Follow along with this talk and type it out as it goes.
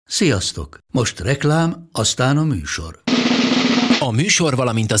Sziasztok! Most reklám, aztán a műsor. A műsor,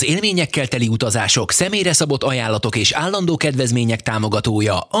 valamint az élményekkel teli utazások, személyre szabott ajánlatok és állandó kedvezmények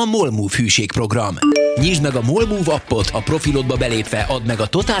támogatója a MOL Move hűségprogram. Nyisd meg a MOL Move appot, a profilodba belépve add meg a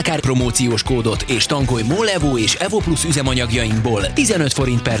Totalcar promóciós kódot és tankolj MOL Evo és Evo Plus üzemanyagjainkból 15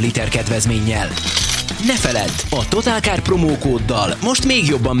 forint per liter kedvezménnyel. Ne feledd, a Totalcar promókóddal most még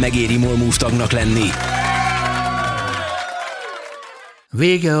jobban megéri MOL Move tagnak lenni.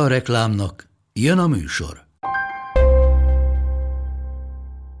 Vége a reklámnak, jön a műsor.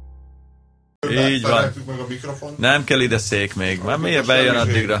 Így van. Nem kell ide szék még. Már miért bejön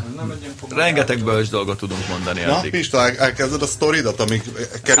addigra? Rengeteg bölcs dolgot tudunk mondani Na, addig. Pista, elkezded a sztoridat, amíg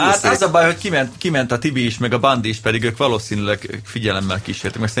kerül Hát szék? az a baj, hogy kiment a Tibi is, meg a Bandi is, pedig ők valószínűleg figyelemmel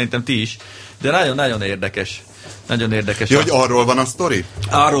kísértek, meg szerintem ti is. De nagyon-nagyon érdekes. Nagyon érdekes. Ja, hogy arról van a sztori?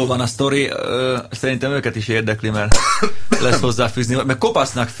 Arról van a sztori, szerintem őket is érdekli, mert lesz hozzáfűzni, meg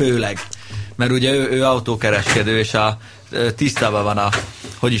Kopasznak főleg, mert ugye ő autókereskedő, és tisztában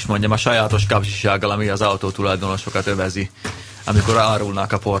van a sajátos kapcsisággal, ami az autótulajdonosokat övezi, amikor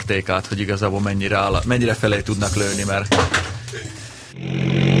árulnak a portékát, hogy igazából mennyire felé tudnak lőni, mert...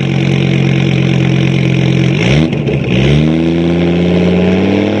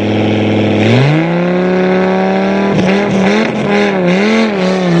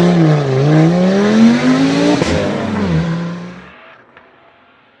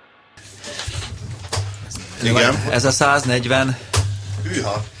 Igen. Ez a 140...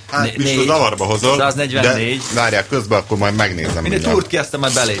 Hűha. Hát, Pista, zavarba hozol. 144. De várják, közben akkor majd megnézem. Mindegy túrt ki, aztán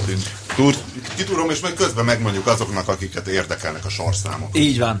majd belépünk. Kitúrom, és meg közben megmondjuk azoknak, akiket érdekelnek a sorszámok.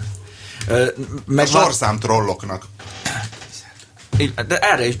 Így van. A sorszám trolloknak. De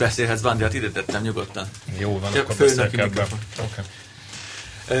erre is beszélhetsz, Bandi, hát ide tettem nyugodtan. Jó van, akkor főnök beszélj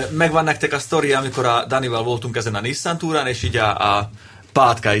ebben. Megvan nektek a sztori, amikor a Danival voltunk ezen a Nissan túrán, és így a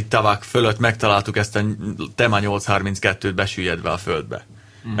Pátkai tavak fölött megtaláltuk ezt a Tema 832-t besüllyedve a földbe.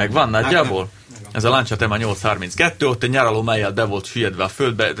 Megvan nagyjából? Ez a Lancia Tema 832, ott egy nyaraló mellyel be volt süllyedve a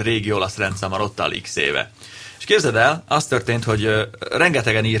földbe, régi olasz rendszámmal ott áll x éve. És képzeld el, az történt, hogy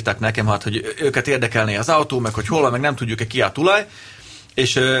rengetegen írtak nekem, hogy őket érdekelné az autó, meg hogy hol van, meg nem tudjuk-e ki a tulaj,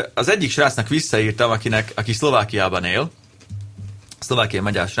 és az egyik srácnak visszaírtam, aki Szlovákiában él, szlovákiai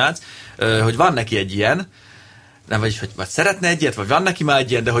magyar srác, hogy van neki egy ilyen, nem, vagyis, hogy vagy szeretne egyet, vagy van neki már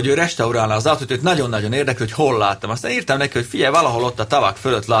egy ilyen, de hogy ő restaurálna az autót, őt nagyon-nagyon érdekel, hogy hol láttam. Aztán írtam neki, hogy figyelj, valahol ott a tavak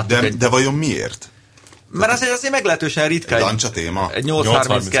fölött láttuk De vajon miért? Mert az azért meglehetősen ritka. Egy Lancia Téma? Egy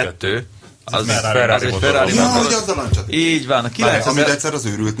 832. Az egy Ferrari motor. Ja, hogy az a Lancia Téma. Így van. Amit egyszer az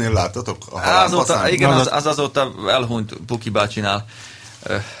őrültnél láttatok? Igen, az azóta elhunyt Puki bácsinál,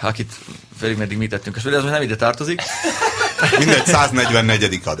 akit félig meddig mi tettünk. És ez most nem ide tartozik. Mindegy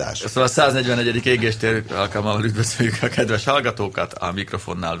 144. adás. Szóval a 144. égéstér alkalmával üdvözöljük a kedves hallgatókat. A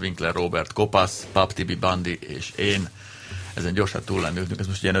mikrofonnál Winkler Robert, Kopasz, Pap Tibi, Bandi és én. Ezen gyorsan túllemültünk, ez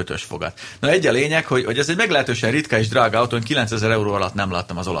most ilyen 5-ös fogat. Na egy a lényeg, hogy ez egy meglehetősen ritka és drága autó, 9000 euró alatt nem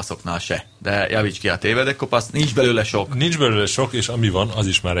láttam az olaszoknál se. De javíts ki a tévedek, Kopasz, nincs belőle sok. Nincs belőle sok, és ami van, az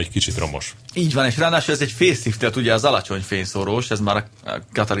is már egy kicsit romos. Így van, és ráadásul ez egy facelift, ugye az alacsony fényszórós, ez már a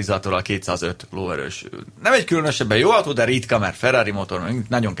katalizátorral 205 lóerős. Nem egy különösebben jó autó, de ritka, mert Ferrari motor,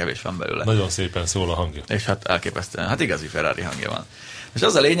 nagyon kevés van belőle. Nagyon szépen szól a hangja. És hát elképesztően, hát igazi Ferrari hangja van. És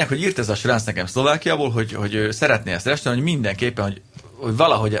az a lényeg, hogy írt ez a srác nekem Szlovákiából, hogy szeretné ezt restaurálni, hogy mindenképpen,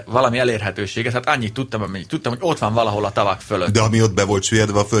 hogy valami elérhetőséget, hát annyit tudtam, hogy ott van valahol a tavak fölött. De ami ott be volt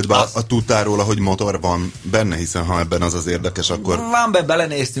süllyedve a földbe, tudtál róla, hogy motor van benne, hiszen ha ebben az érdekes, akkor... Van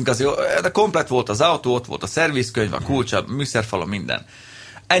belenéztünk, de komplet volt az autó, ott volt a szervizkönyv, a kulcs, a műszerfalon, minden.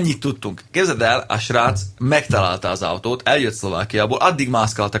 Ennyit tudtunk. Képzeld el, a srác megtalálta az autót, eljött Szlovákiából, addig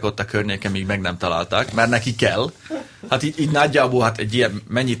mászkáltak ott a környéken, míg meg nem találták, mert neki kell. Hát így nagyjából, hát egy ilyen,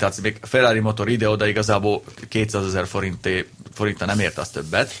 mennyit adsz, még Ferrari motor ide-oda igazából 200 000 forinttal nem ért az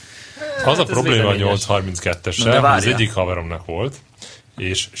többet. Az a probléma a 832-essel, hogy az egyik haveromnak volt,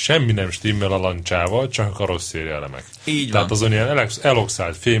 és semmi nem stimmel a Lanciával, csak a karosszéria elemek. Így Tehát van. azon ilyen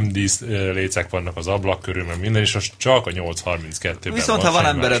eloxált fémdísz lécek vannak az ablak körül, meg minden, és az csak a 832-ben. Viszont ha van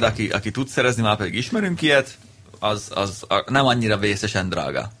embered, aki tud szerezni, már pedig ismerünk ilyet, az nem annyira vészesen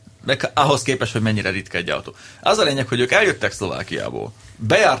drága. Meg ahhoz képest, hogy mennyire ritka egy autó. Az a lényeg, hogy ők eljöttek Szlovákiából,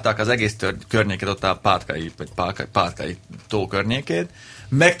 bejárták az egész környéket, ott a Pátkai tó környékét,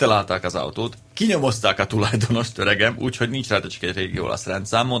 megtalálták az autót, kinyomozták a tulajdonost, öregem, úgyhogy nincs rajta csak egy régi olasz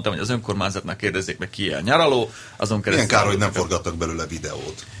rendszám. Mondtam, hogy az önkormányzatnak kérdezzék meg, ki ilyen nyaraló. Azon ilyen kár, hogy nem forgattak belőle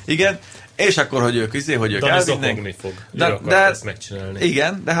videót. Igen, és akkor, hogy ők elvinnek. Fog. De ezt megcsinálni.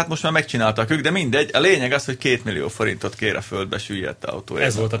 Igen, de hát most már megcsináltak ők, de mindegy. A lényeg az, hogy 2 millió forintot kér a földbe süllyedt autóért.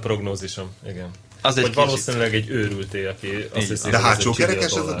 Ez volt a prognózisom, igen. Vagy valószínűleg egy őrülté, aki azt hiszi, de hátsó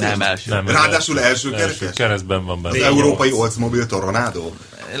kerekes ez a nem első. Ráadásul első kerekes? Keresztben van benne. Az európai Oldsmobile Tornado?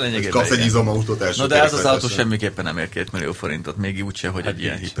 Kapsz egy izomautót első de ez az autó semmiképpen nem ér 2 millió forintot, még úgyse, hogy egy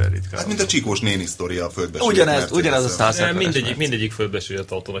ilyen hiperritka. Hát mint a Csikós néni sztoria a földbe. Ugyanez a 100. Mindegyik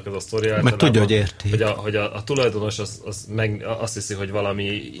földbesüllyedt autónak ez a sztoria. Mert tudja, hogy érti. Hogy a tulajdonos azt hiszi, hogy valami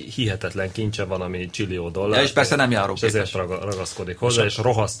hihetetlen kincse van, ami $1 trillió. Ja, és persze nem járó. És ezért ragaszkodik hozzá, és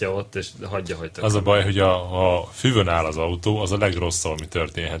rohasztja ott, és hagyja, hogy az a baj, hogy ha füvön áll az autó, az a legrosszabb, ami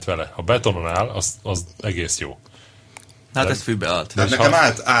történhet vele. Ha betonon áll, az egész jó. Hát ez fűbe állt. De nekem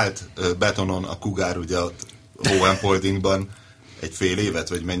állt betonon a Cougar ugye ott Hohenpoldingban egy fél évet,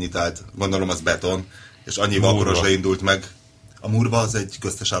 vagy mennyit állt, gondolom az beton, és annyival korosra indult meg. A murva az egy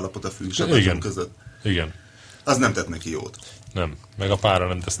köztes állapot a fű és a beton között. Igen. Az nem tett neki jót. Nem, meg a pára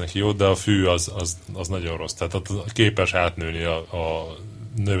nem tesz neki jót, de a fű az nagyon rossz. Tehát ott képes átnőni a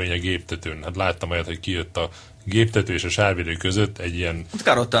növény a géptetőn. Hát láttam olyat, hogy kijött a géptető és a sárvédő között egy ilyen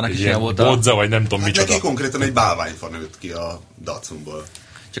bodza, vagy nem tudom micsoda. Neki konkrétan egy bálványfa nőtt ki a Datsunból.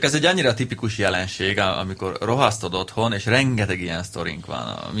 Csak ez egy annyira tipikus jelenség, amikor rohasztod otthon, és rengeteg ilyen sztorink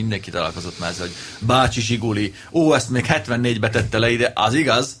van. Mindenki találkozott már ezzel, hogy bácsi Zsiguli, ezt még 74-be tette le ide, az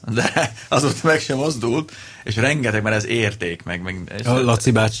igaz, de azóta meg sem mozdult, és rengeteg, mert ez érték meg. A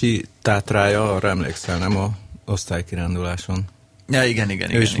Laci bácsi Tátrája, arra emlékszel, nem a osztálykiránduláson? Ja,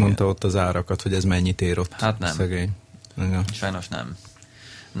 igen. Ő is mondta ott az árakat, hogy ez mennyit ér ott. Hát nem. Szegény. Igen. Sajnos nem.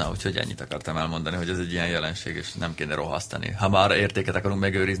 Na, úgyhogy ennyit akartam elmondani, hogy ez egy ilyen jelenség, és nem kéne rohasztani. Ha már értéket akarunk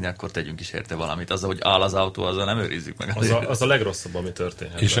megőrizni, akkor tegyünk is érte valamit. Azzal, hogy áll az autó, azzal nem őrizzük meg. Az a legrosszabb, ami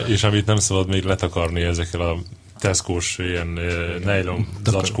történhet. És amit nem szabad még letakarni ezekkel a Tesco-s ilyen nylon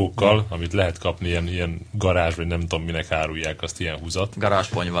zacskókkal, amit lehet kapni ilyen garázs, vagy nem tudom minek árulják azt ilyen húzat.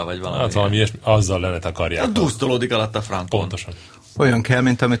 Garázsponyva, vagy valami. Hát valami ilyesmi, azzal le takarják. Dúsztolódik alatt a frankon. Pontosan. Olyan kell,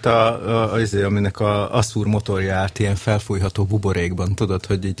 mint amit aminek a Asszúr motorja állt ilyen felfújható buborékban, tudod,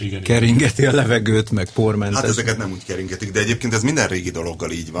 hogy így keringeti a levegőt, meg pormentes. Hát ezeket nem úgy keringetik, de egyébként ez minden régi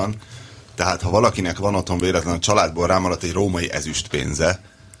dologgal így van. Tehát ha valakinek van otthon véletlenül a családból rámaradt egy római ezüstpénze,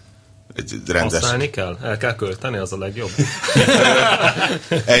 egy rendes... Használni kell? El kell költeni, az a legjobb.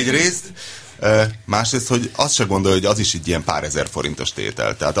 Egyrészt, másrészt, hogy azt se gondolja, hogy az is egy ilyen pár ezer forintos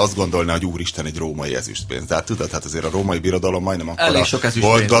tétel. Tehát azt gondolná, hogy úristen, egy római ezüstpénz. Tehát tudod, hát azért a római birodalom majdnem akkora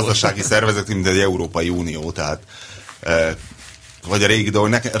volt gazdasági szervezet, mint egy Európai Unió. Tehát, vagy a régi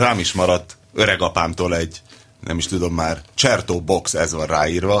dolog, rám is maradt öregapámtól egy, nem is tudom már, Certo Box, ez van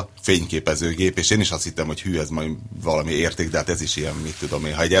ráírva, fényképezőgép, és én is azt hittem, hogy hű, ez majd valami érték, de hát ez is ilyen, mit tudom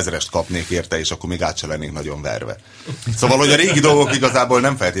én, ha egy 1000-est kapnék érte, és akkor még át se lennék nagyon verve. Szóval, hogy a régi dolgok igazából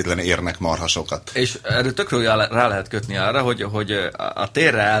nem feltétlenül érnek marha sokat. És erről tökről rá lehet kötni arra, hogy a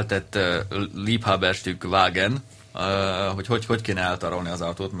térre eltett Liebhaberstück Wagen, hogy kéne eltarolni az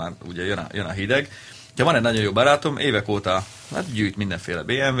autót, már ugye jön a hideg. Ha van egy nagyon jó barátom, évek óta gyűjt mindenféle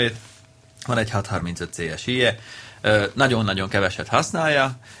BMW-t, van egy 635 CS-je, nagyon-nagyon keveset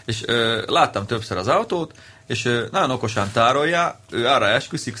használja, és láttam többször az autót, és nagyon okosan tárolja, ő arra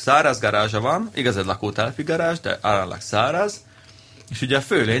esküszik, száraz garázsa van, igaz, egy lakótelepi garázs, de aránylag száraz, és ugye a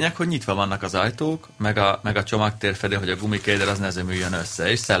fő lényeg, hogy nyitva vannak az ajtók, meg a csomagtérfedél, hogy a gumikéder az ne zömüljön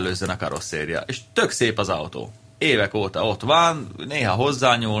össze, és szellőzzön a karosszéria. És tök szép az autó. Évek óta ott van, néha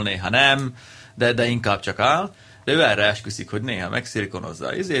hozzányúl, néha nem, de inkább csak áll. De ő erre esküszik, hogy néha megszilikonozza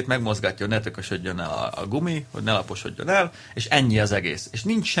az izét, megmozgatja, hogy ne tökösödjön el a gumi, hogy ne laposodjon el, és ennyi az egész. És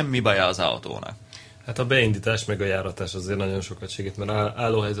nincs semmi baja az autónak. Hát a beindítás meg a járatás azért nagyon sokat segít, mert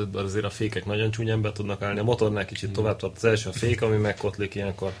állóhelyzetben azért a fékek nagyon csúnyán be tudnak állni. A motornál kicsit tovább, tehát az első a fék, ami megkotlik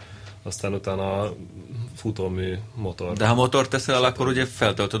ilyenkor, aztán utána a futómű motor. De ha motort teszel el, akkor ugye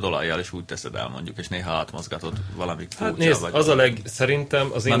feltöltöd olajjal, és úgy teszed el mondjuk, és néha átmozgatod valami furcsa. Hát nézd, az a szerintem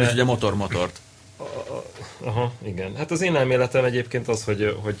az én... Nem is ugye motort. Aha, igen. Hát az én elméletem egyébként az,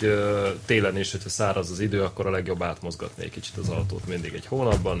 hogy télen is, hogyha száraz az idő, akkor a legjobb átmozgatni egy kicsit az autót mindig egy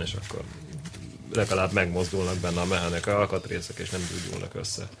hónapban, és akkor legalább megmozdulnak benne a mechanikai alkatrészek, és nem gyújulnak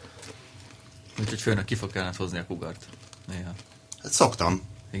össze. Úgyhogy főnök ki fog kellene hozni a Cougart néha. Hát szoktam.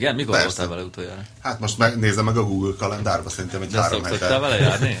 Igen? Mikor voltál vele utoljára? Hát most nézem meg a Google kalendárba, szerintem egy 3 hete. De vele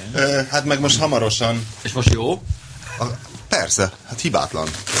járni? Hát meg most hamarosan. És most jó? Persze, hát hibátlan.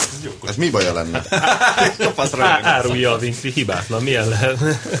 Hát mi baja lenne? Árulja a Winkli, hibátlan, milyen lehet?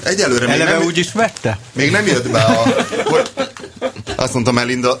 Egyelőre még eleve úgy is vette? Még nem jött be azt mondta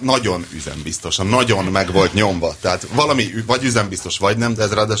Melinda, nagyon üzembiztosan, nagyon meg volt nyomva. Tehát valami vagy üzembiztos, vagy nem, de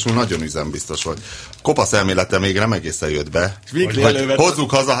ez ráadásul nagyon üzembiztos volt. Kopasz elmélete még nem egészen jött be.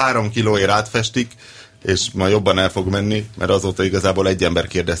 Hozzuk haza 3 kilóért átfestik, és ma jobban el fog menni, mert azóta igazából egy ember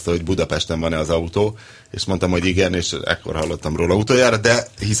kérdezte, hogy Budapesten van-e az autó, és mondtam, hogy igen, és ekkor hallottam róla utoljára, de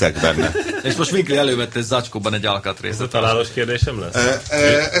hiszek benne. És most Winkler elővette egy zacskóban egy alkatrészt. Ez a találós kérdésem lesz?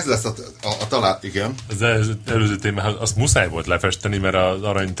 Ez lesz a talál, igen. Az előző témában azt muszáj volt lefesteni, mert az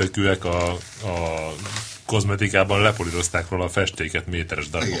aranytökűek a kozmetikában lepolírozták róla a festéket méteres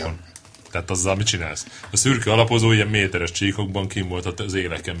darabokon. Tehát azzal mit csinálsz? A szürke alapozó ilyen méteres csíkokban kim volt az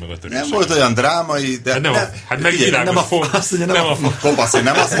éleken meg a töréseken. Nem volt olyan drámai, de... Nem a kopasz, én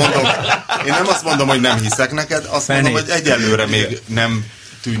nem azt mondom, hogy nem hiszek neked, azt mondom, hogy egyelőre még nem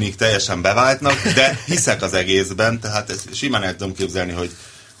tűnik teljesen beváltnak, de hiszek az egészben, tehát ezt simán el tudom képzelni,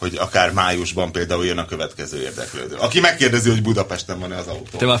 hogy akár májusban például jön a következő érdeklődő. Aki megkérdezi, hogy Budapesten van-e az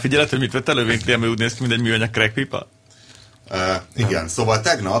autó. Te már figyeled, hogy mit vett elő Winkler, mert úgy néz ki, mint egy műanyag crackpipa? Igen, szóval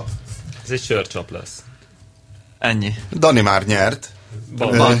tegnap... Ez egy sörcsap lesz. Ennyi. Dani már nyert.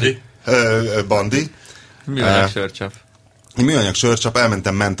 Bandi. Műanyag sörcsap. Műanyag sörcsap,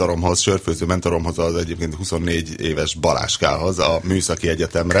 elmentem mentoromhoz, sörfőző mentoromhoz, az egyébként 24 éves Balázskához, a Műszaki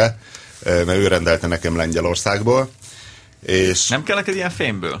Egyetemre, mert ő rendelte nekem Lengyelországból. És nem kell neked ilyen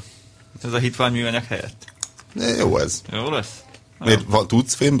fémből? Ez a hitvány műanyag helyett? Jó ez. Jó lesz? Miért,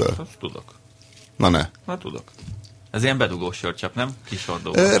 tudsz fémből? Azt tudok. Na ne. Na tudok. Ez ilyen bedugós sörcsap, nem?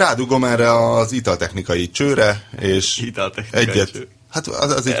 Kisordó. Rádugom erre az italtechnikai csőre, és egyet... Hát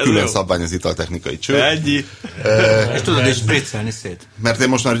az egy külön szabvány az italtechnikai cső. Ennyi. És tudod is spriccelni szét. Mert én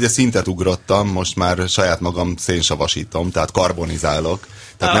most már ugye szintet ugrottam, most már saját magam szénsavasítom, tehát karbonizálok.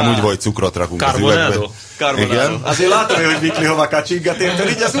 Tehát nem úgy, hogy cukrot rakunk az üvegbe. Carbonado. Azért látom, hogy Vikli hova kacsingat érted,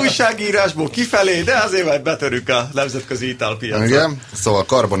 így az újságírásból kifelé, de azért majd betörünk a nemzetközi italpiacra. Igen, szóval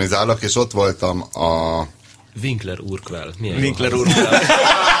karbonizálok, és ott voltam a... Winkler Urquell. Winkler Urquell.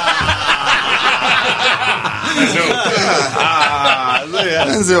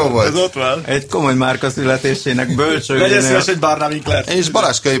 Ez jó volt. Ez ott van. Egy komoly márka születésének bölcsőjénél. Legyen szíves egy Barna Winkler. És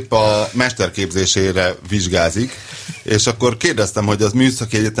Balázska épp a mesterképzésére vizsgázik, és akkor kérdeztem, hogy az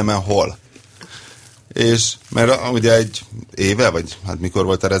Műszaki Egyetemen hol. És mert ugye egy éve, vagy hát mikor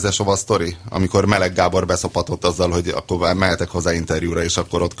volt a Rezesova sztori, amikor Meleg Gábor beszopatott azzal, hogy akkor mehetek hozzá interjúra, és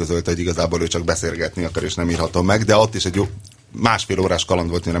akkor ott közölte, hogy igazából ő csak beszélgetni akar, és nem írhatom meg, de ott is egy jó másfél órás kaland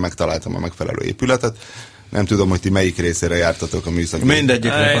volt, mire megtaláltam a megfelelő épületet. Nem tudom, hogy ti melyik részére jártatok a Műszaki.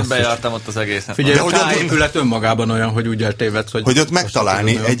 Mindegyikre. Én bejártam ott az egészen. Figyelj, de a épület önmagában olyan, hogy úgy eltévedsz, hogy ott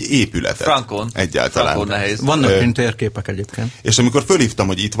megtalálni egy épületet. Frankon. Egyáltalán. Frankon nehéz. Vannak térképek egyébként. És amikor fölhívtam,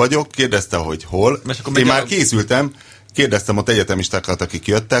 hogy itt vagyok, kérdezte, hogy hol. Én már készültem, kérdeztem ott egyetemistákat, akik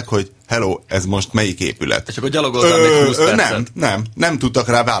jöttek, hogy hello, ez most melyik épület? És akkor gyalogoltam még 20 percet. Nem tudtak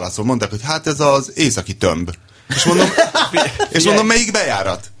rá válaszolni. Mondták, hogy hát ez az északi tömb. És mondom, melyik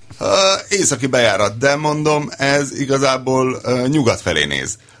bejárat? Északi bejárat, de mondom, ez igazából nyugat felé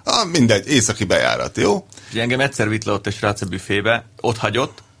néz. Mindegy, északi bejárat, jó? Engem egyszer vitt le ott egy srác a büfébe, ott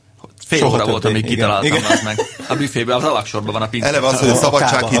hagyott, fél óra volt, amíg kitaláltam azt meg. A büfébe, az alaksorban van a pincér. Eleve az, hogy a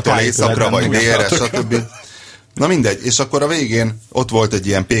Szabadsághídtól északra, vagy délre, stb. Na mindegy, és akkor a végén ott volt egy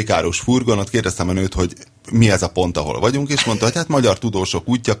ilyen pékáros furgon, ott kérdeztem a nőt, hogy mi ez a pont, ahol vagyunk, és mondta, hogy hát Magyar Tudósok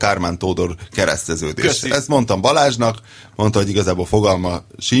útja, Kármán Tódor kereszteződés. Köszi. Ezt mondtam Balázsnak, mondta, hogy igazából fogalma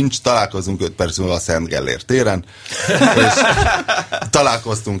sincs, találkozunk 5 perc múlva a Szent Gellért téren, és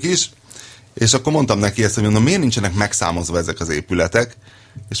találkoztunk is, és akkor mondtam neki ezt, hogy mondom, miért nincsenek megszámozva ezek az épületek,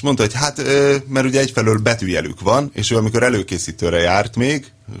 és mondta, hogy hát, mert ugye egyfelől betűjelük van, és ő amikor előkészítőre járt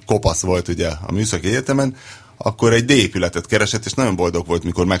még, kopasz volt ugye a Műszaki Egyetemen, akkor egy D-épületet keresett, és nagyon boldog volt,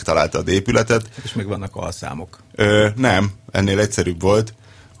 mikor megtalálta a D-épületet. És még vannak alszámok. Nem, ennél egyszerűbb volt,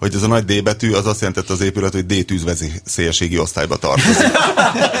 hogy ez a nagy D betű, az azt jelentette az épület, hogy D tűzvezérségi osztályba tartozik.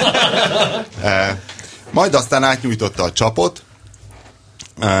 Majd aztán átnyújtotta a csapot,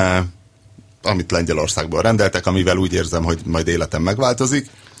 amit Lengyelországból rendeltek, amivel úgy érzem, hogy majd életem megváltozik,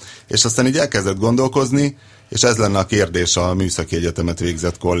 és aztán így elkezdett gondolkozni, és ez lenne a kérdés a Műszaki Egyetemet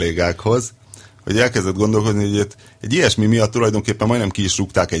végzett kollégákhoz, hogy elkezdett gondolkozni, hogy egy ilyesmi miatt tulajdonképpen majdnem ki is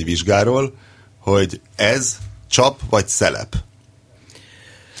rúgták egy vizsgáról, hogy ez csap vagy szelep.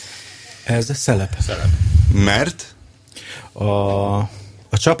 Ez szelep. Mert?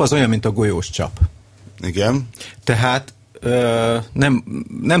 A csap az olyan, mint a golyós csap. Igen. Tehát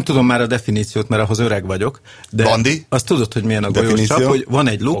nem tudom már a definíciót, mert ahhoz öreg vagyok, de Bandi? azt tudod, hogy milyen a golyós csap, hogy van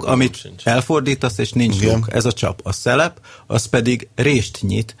egy luk, amit elfordítasz, és nincs luk. Ez a csap. A szelep, az pedig rést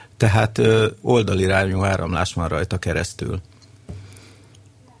nyit, tehát oldalirányú áramlás van rajta keresztül.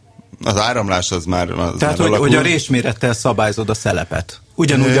 Az áramlás az már... Tehát, hogy a résmérettel szabályzod a szelepet.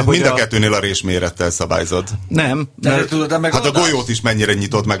 Ugyanúgy, ahogy mind a kettőnél a résmérettel szabályzod. Nem. De te tudod a megoldást? Hát a golyót is mennyire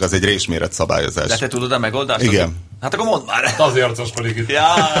nyitod meg, az egy résméret szabályozás. De te tudod a megoldást? Igen. Hát akkor mondd már! Azért arcoskodik itt.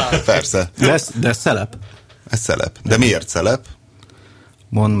 Ja. Persze. De szelep. Ez szelep. De miért szelep?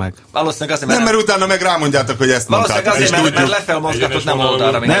 Mondd meg. Valószínűleg azért, Nem, mert utána meg rámondjátok, hogy ezt mondtátok. Valószínűleg azért, mert lefel mozgatott nem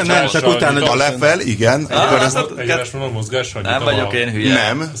oldalra. Nem, csak utána... A lefel, igen. Egyenes van a mozgás, hogy nem vagyok én hülye.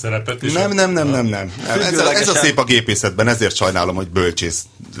 Nem. Nem. Ez a szép a gépészetben, ezért sajnálom, hogy bölcsész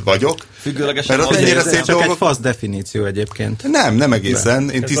vagyok. Függőlegesen. Mert ennyire szép csak dolgok. egy fasz definíció egyébként. Nem egészen.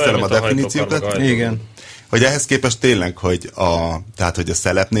 Én tisztelem a definíciókat. Igen. Hogy ehhez képest tényleg, hogy a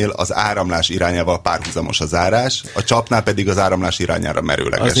szelepnél az áramlás irányával párhuzamos az árás, a csapnál pedig az áramlás irányára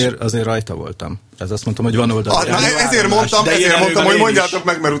merőleges. Azért rajta voltam. Ez azt mondtam, hogy van oldal. Ezért mondtam, hogy mondjátok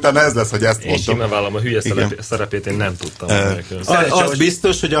meg, mert utána ez lesz, hogy ezt mondtam. Én simán vállalom, a hülye szerepét én nem tudtam. Az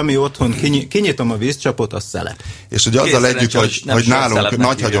biztos, hogy ami otthon kinyitom a vízcsapot, az szelep. És hogy azzal együtt, hogy nálunk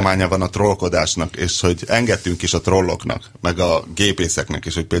nagy hagyománya van a trollkodásnak, és hogy engedtünk is a trolloknak, meg a gépészeknek,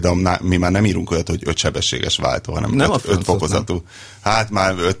 és hogy például mi már nem írunk olyat, hogy 5 sebességes váltó, hanem 5 fokozatú. Hát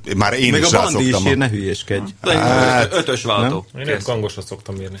már én még is a Bandi is ír, ne hülyéskedj. 5-ös váltó. Én egy gangosra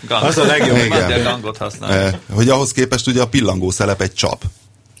szoktam írni. Az a legjobb. Gangot használ. Hogy ahhoz képest ugye a pillangó szelep egy csap.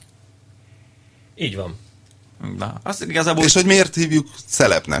 Így van. Na, azt igazából... És hogy miért hívjuk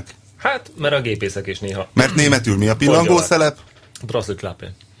szelepnek? Hát, mert a gépészek is néha. Mert németül mi a pillangó szelep?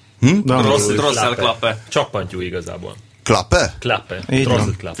 Drosselklappe. Drosselklappe. Csappantyú igazából. Klappe? Klappe.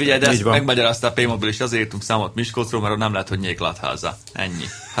 Drosselklappe. Figyelj, de ezt megmagyarázta a P-mobil is, azért írtunk számot Miskolcról, mert nem lehet, hogy Nyéklátháza. Ennyi.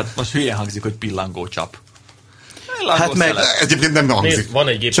 Hát most hülyen hangzik, hogy pillangó csap. Hát meg egyébként nem hangzik. Nézd, van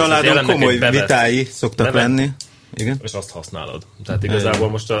egy gépészet, családon komoly vitái szoktak lenni. Igen. És azt használod. Tehát igazából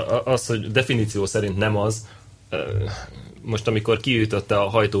most az, hogy definíció szerint nem az, most amikor kiütötte a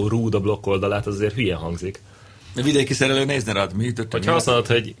hajtó rúd a blokk oldalát, az azért hülyen hangzik. A vidéki szerelő nézne rád, mi ütötte? Ha azt mondod,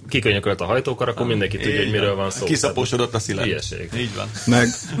 hogy kikönyökölt a hajtókar, akkor mindenki tudja, hogy miről van szó. Kiszaposodott a szilárd. Hülyeség. Így van. Meg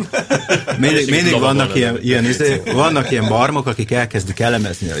mindig vannak ilyen barmok, akik elkezdik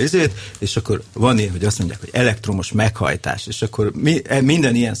elemezni a izét, és akkor van ilyen, hogy azt mondják, hogy elektromos meghajtás, és akkor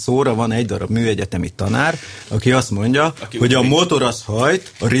minden ilyen szóra van egy darab műegyetemi tanár, aki azt mondja, hogy a motor az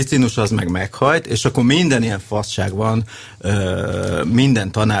hajt, a ricinus az meg meghajt, és akkor minden ilyen fasság van,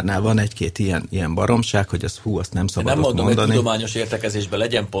 minden tanárnál van egy-két ilyen baromság, hogy az azt nem szabad mondani. Nem mondom, hogy tudományos értekezésben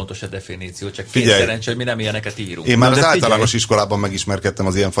legyen pontos a definíció, csak kényszerencs, hogy mi nem ilyeneket írunk. Én már az általános iskolában megismerkedtem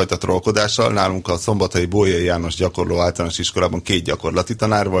az ilyenfajta trollkodással. Nálunk a Szombathelyi Bolyai János gyakorló általános iskolában 2 gyakorlati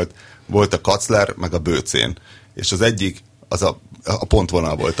tanár volt a Kacler, meg a Bőcén. És az egyik, az a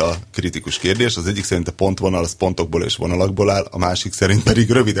pontvonal volt a kritikus kérdés, az egyik szerint a pontvonal az pontokból és vonalakból áll, a másik szerint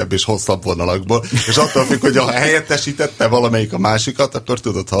pedig rövidebb és hosszabb vonalakból, és attól függ, hogy ha helyettesítette valamelyik a másikat, akkor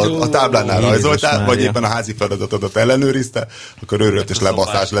tudod, ha a táblánál rajzoltál, vagy éppen a házi feladatodat ellenőrizte, akkor őrült és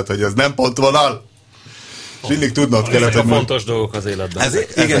lebaszás lett, hogy ez nem pontvonal. És mindig tudnod kellett, hogy... fontos dolgok az életben.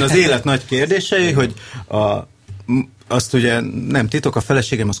 Igen, az élet nagy kérdései, hogy azt ugye nem titok, a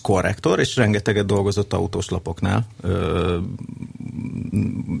feleségem az korrektor, és rengeteget dolgozott autós lapoknál.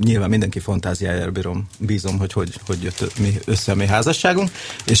 Nyilván mindenki fantáziájára bízom, hogy jött össze a mi házasságunk.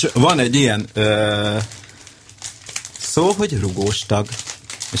 És van egy ilyen szó, hogy rugóstag.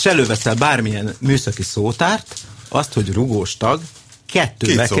 És előveszel bármilyen műszaki szótárt, azt, hogy rugóstag,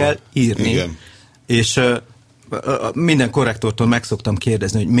 2 kell írni. Igen. És minden korrektortól meg szoktam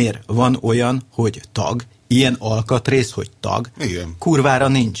kérdezni, hogy miért van olyan, hogy tag, ilyen alkatrész, hogy tag. Igen. Kurvára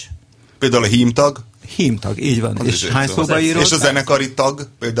nincs. Például a hímtag. Hímtag, így van. És hány szóba írod? És a zenekari tag,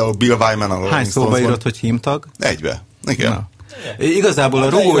 például Bill Wyman. Hány szóba írod, hogy hímtag? 1-be. Igen. Na. Igazából a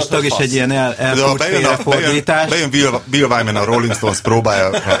rugós tag is egy ilyen elfordítás. Bejön Bill Wyman a Rolling Stones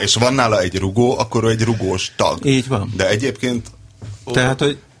próbájára, és van nála egy rugó, akkor egy rugós tag. Így van. De egyébként... Tehát,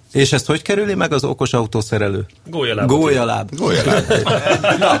 hogy és ezt hogy kerüli meg az okos autószerelő? Gólyaláb.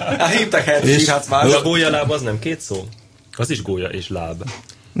 Na, a hívtak helyet is írhatsz már. A gólyaláb az nem 2 szó? Az is gólya és láb.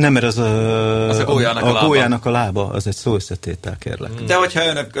 Nem, mert a gólyának a lába, az egy szóösszetétel, kérlek. De hogyha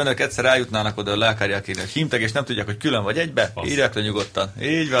önök egyszer eljutnának oda, le akarják írni, hogy hímtag, és nem tudják, hogy külön vagy egybe, írják le nyugodtan.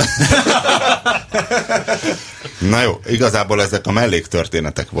 Így van. Na jó, igazából ezek a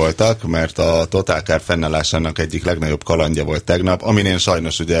melléktörténetek voltak, mert a Total Car fennállásának egyik legnagyobb kalandja volt tegnap, amin én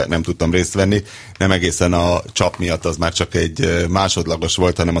sajnos ugye nem tudtam részt venni, nem egészen a csap miatt, az már csak egy másodlagos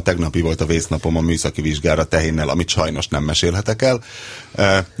volt, hanem a tegnapi volt a vésznapom a műszaki vizsgára tehénnel, amit sajnos nem mesélhetek el.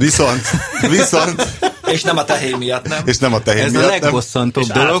 Viszont... És nem a tehén miatt, nem? És nem a tehén ez miatt, a legbosszantóbb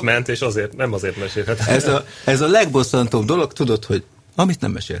dolog. Átment, és nem azért mesélhetek. Ez a legbosszantóbb dolog, tudod, hogy amit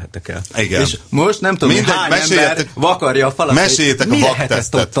nem mesélhetek el. Igen. És most nem tudom, hány ember vakarja a falat. Meséljétek a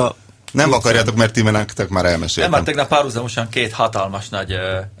vaktesztet. Nem vakarjátok, mert ti nektek már elmeséltem. Nem, már tegnap párhuzamosan 2 hatalmas nagy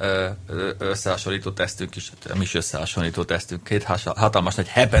összehasonlító tesztünk is, nem is összehasonlító tesztünk, 2 hatalmas nagy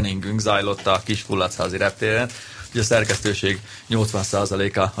happeningünk zajlott a Kiskullácházi reptéren. Ugye a szerkesztőség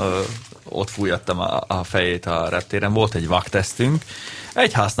 80%-a ott fújattam a fejét a reptéren. Volt egy vaktesztünk,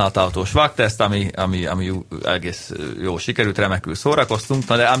 egy használt autós vakteszt, ami egész jó sikerült, remekül szórakoztunk,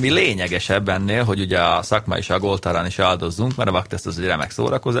 de ami lényegesebb ennél, hogy ugye a szakmaiság oltárán is áldozzunk, mert a vakteszt az egy remek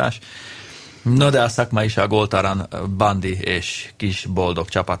szórakozás. No, de a szakmaiság oltárán Bandi és kis boldog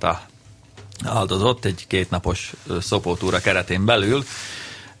csapata áldozott egy 2 napos szopótúra keretén belül,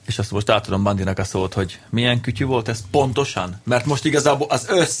 és azt most átadom Bandinak a szót, hogy milyen kütyű volt ez pontosan? Mert most igazából az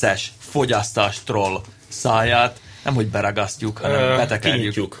összes fogyasztástról száját nem, hogy beragasztjuk, hanem betekerjük.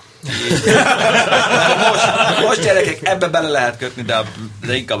 Kinyitjuk. Most gyerekek, ebbe bele lehet kötni,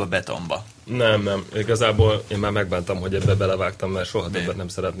 de inkább a betonba. Nem. Igazából én már megbántam, hogy ebbe belevágtam, mert soha többet nem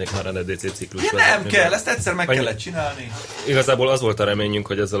szeretnék már NDC ciklus vezetni. Nem kell, ezt egyszer meg kellett csinálni. Igazából az volt a reményünk,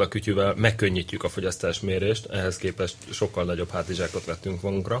 hogy ezzel a kütyűvel megkönnyítjük a fogyasztásmérést, ehhez képest sokkal nagyobb hátizsákot vettünk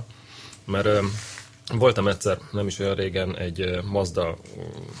magunkra. Mert voltam egyszer, nem is olyan régen, egy Mazda,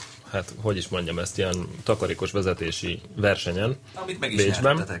 hát hogy is mondjam ezt, ilyen takarékos vezetési versenyen. Amit meg is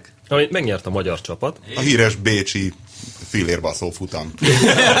Bécsben, nyertetek. amit megnyert a magyar csapat. A híres bécsi fillérbaszó futam.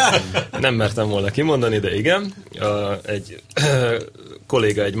 Nem mertem volna kimondani, de igen. Egy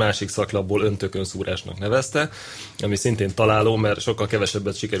kolléga egy másik szaklapból öntökönszúrásnak nevezte, ami szintén találó, mert sokkal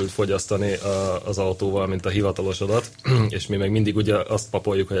kevesebbet sikerült fogyasztani az autóval, mint a hivatalos adat, és mi meg mindig ugye azt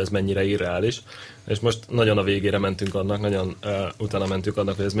papoljuk, hogy ez mennyire irreális. És most nagyon a végére mentünk annak, nagyon utána mentünk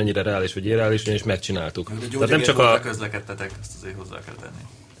annak, hogy ez mennyire reális vagy irreális, és megcsináltuk. De tehát nem csak a közlekedtetek, ezt azért hozzá kell tenni.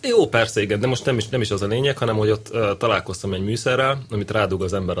 Jó, persze, igen, de most nem is az a lényeg, hanem hogy ott találkoztam egy műszerrel, amit rádug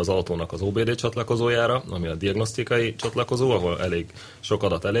az ember az autónak az OBD csatlakozójára, ami a diagnosztikai csatlakozó, ahol elég sok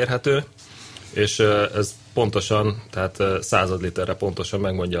adat elérhető, és ez pontosan, tehát 100 literre pontosan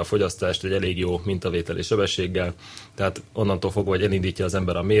megmondja a fogyasztást egy elég jó mintavételi sebességgel, tehát onnantól fogva, hogy elindítja az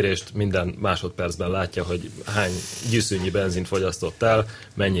ember a mérést, minden másodpercben látja, hogy hány gyűszűnyi benzint fogyasztott el,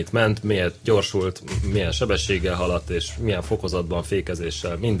 mennyit ment, miért gyorsult, milyen sebességgel haladt, és milyen fokozatban,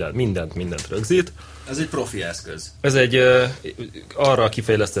 fékezéssel, mindent rögzít. Ez egy profi eszköz. Ez egy arra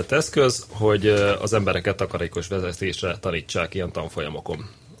kifejlesztett eszköz, hogy az embereket takarékos vezetésre tanítsák ilyen tanfolyamokon.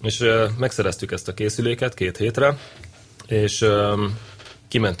 És megszereztük ezt a készüléket 2 hétre, és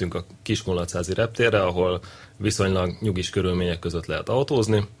kimentünk a Kiskunlachházi reptérre, ahol viszonylag nyugis körülmények között lehet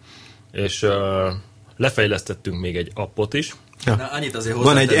autózni, és lefejlesztettünk még egy appot is. Ja. Na, annyit azért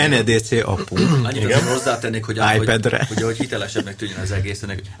van egy NEDC appunk. Annyit azért hozzátennék, hogy hogy hitelesebbnek tűnjön az egész,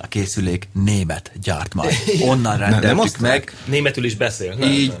 hogy a készülék német gyártmány. Onnan rendeltük meg. Németül is beszél.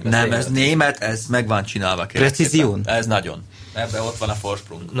 Nem, ez német, ez meg van csinálva. Precision. Ez nagyon. Ebben ott van a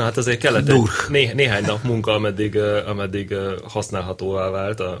Vorsprung. Na hát azért kellett néhány nap munka, ameddig használhatóvá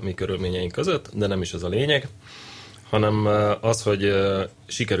vált a mi körülményeink között, de nem is ez a lényeg, hanem az, hogy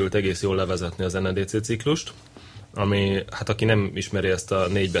sikerült egész jól levezetni az NEDC ciklust, ami, hát aki nem ismeri ezt a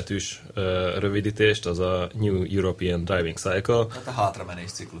 4 betűs rövidítést, az a New European Driving Cycle. Hát a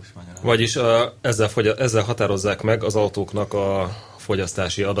hátramenés ciklus magyarán. Vagyis ezzel határozzák meg az autóknak a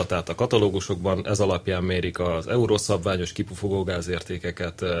fogyasztási adatát a katalógusokban, ez alapján mérik az eurószabványos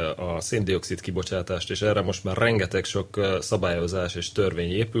kipufogógázértékeket, a széndioxid kibocsátást, és erre most már rengeteg sok szabályozás és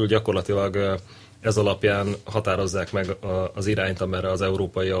törvény épül, gyakorlatilag ez alapján határozzák meg az irányt, amerre az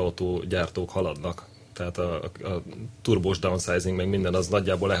európai autógyártók haladnak. Tehát a turbós downsizing, meg minden az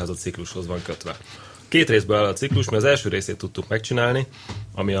nagyjából ehhez a ciklushoz van kötve. 2 részből áll a ciklus, mert az első részét tudtuk megcsinálni,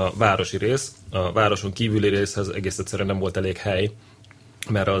 ami a városi rész. A városon kívüli részhez egész egyszerűen nem volt elég hely,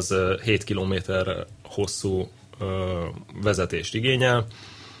 mert az 7 kilométer hosszú vezetést igényel,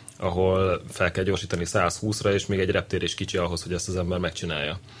 ahol fel kell gyorsítani 120-ra, és még egy reptér is kicsi ahhoz, hogy ezt az ember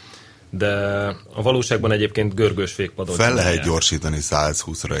megcsinálja. De a valóságban egyébként görgős fékpadon fel lehet gyorsítani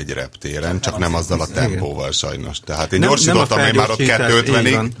 120-ra egy reptéren, csak nem azzal a tempóval sajnos. Tehát én gyorsítottam én már ott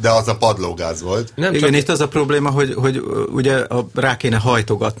 250-ig, de az a padlógáz volt. Igen, itt az a probléma, hogy ugye rá kéne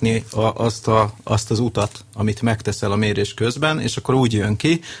hajtogatni azt az utat, amit megteszel a mérés közben, és akkor úgy jön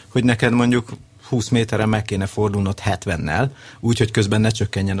ki, hogy neked mondjuk 20 méteren meg kéne fordulnod 70-nel, úgyhogy közben ne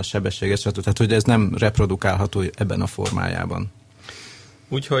csökkenjen a sebessége, tehát hogy ez nem reprodukálható ebben a formájában.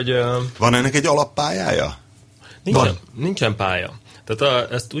 Úgyhogy... Van ennek egy alappályája? Nincsen pálya.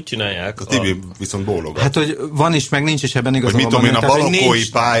 Tehát ezt úgy csinálják... A Tibi viszont bólogat. Hát, hogy van is, meg nincs is ebben igazán. Hogy mit tudom én, a balokkói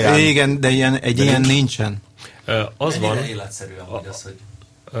pályán... Igen, de ilyen nincsen. Az van... Mennyire életszerűen vagy az, hogy...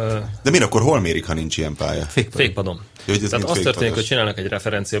 De miért akkor hol mérik, ha nincs ilyen pálya? Fékpadon. Tehát az történik, hogy csinálnak egy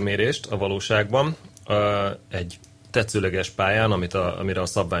referenciamérést a valóságban, egy tetszőleges pályán, amire a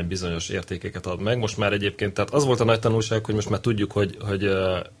szabvány bizonyos értékeket ad meg. Most már egyébként, tehát az volt a nagy tanulság, hogy most már tudjuk, hogy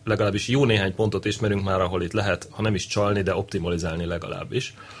legalábbis jó néhány pontot ismerünk már, ahol itt lehet, ha nem is csalni, de optimalizálni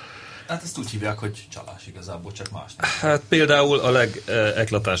legalábbis. Hát ezt úgy hívják, hogy csalás igazából, csak más. Hát például a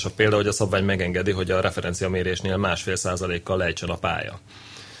legeklatásabb példa, hogy a szabvány megengedi, hogy a referenciamérésnél 1,5%-kal lejtsen a pálya.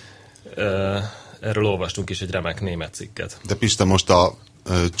 Erről olvastunk is egy remek német cikket. De Pista, most a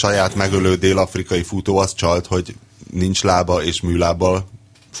csaját megölő dél-afrikai futó az csalt, hogy nincs lába és műlábbal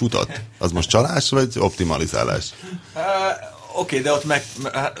futott? Az most csalás, vagy optimalizálás? Oké, de ott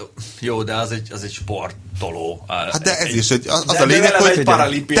jó, de az egy sportoló. Hát de ez is az a lényeg,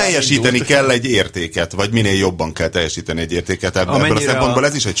 hogy teljesíteni kell egy értéket, vagy minél jobban kell teljesíteni egy értéket. Ebből a szempontból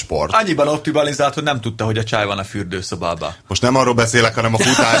ez is egy sport. Annyiban optimalizált, hogy nem tudta, hogy a csaj van a fürdőszobában. Most nem arról beszélek, hanem a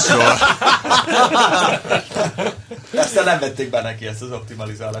futásról. Ezt nem vették be neki, ezt az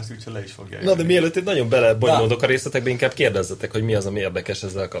optimalizálást, úgyhogy le is fogja. Na, de mielőtt itt nagyon belebonyolódok a részletekbe, inkább kérdezzetek, hogy mi az, ami érdekes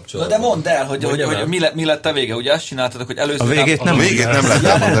ezzel kapcsolatban. Na de mondd el, hogy mi lett a vége. Ugye azt csináltatok, hogy először... A végét nem lehet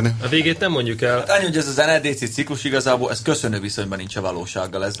elmondani. A végét nem mondjuk el. Hát annyi, hogy ez az NLDC ciklus igazából, ez köszönő viszonyban nincs a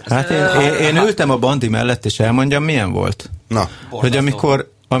valósággal. Hát én ültem a Bandi mellett, és elmondjam, milyen volt. Na. Hogy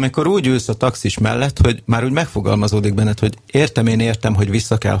amikor úgy ülsz a taxis mellett, hogy már úgy megfogalmazódik benned, hogy értem, hogy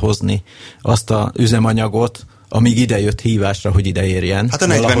vissza kell hozni azt a üzemanyagot, amíg idejött hívásra, hogy ide érjen. Hát a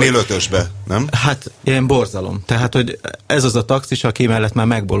 40-nél 5-ösbe, nem? Hát ilyen borzalom. Tehát, hogy ez az a taxis, aki mellett már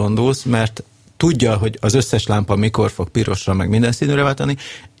megbolondulsz, mert tudja, hogy az összes lámpa mikor fog pirosra, meg minden színűre váltani,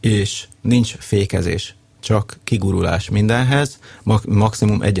 és nincs fékezés. Csak kigurulás mindenhez,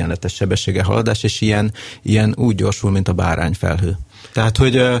 maximum egyenletes sebessége haladás, és ilyen úgy gyorsul, mint a bárányfelhő. Tehát,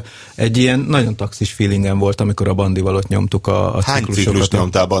 hogy egy ilyen nagyon taxis feelingem volt, amikor a Bandival ott nyomtuk a ciklusokat. Hány ciklust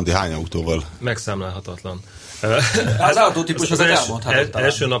nyomtál, Bandi? Hány autóval? Megszámlálhatatlan. Az autótípusokat elmondhatod.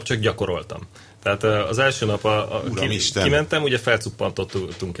 Első nap csak gyakoroltam. Tehát az első nap kimentem, ugye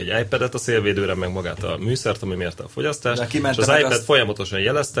felcuppantottunk egy iPad-et a szélvédőre, meg magát a műszert, ami mérte a fogyasztást, és az iPad folyamatosan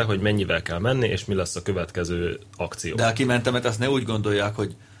jelezte, hogy mennyivel kell menni, és mi lesz a következő akció. De a kimentemet azt ne úgy gondolják,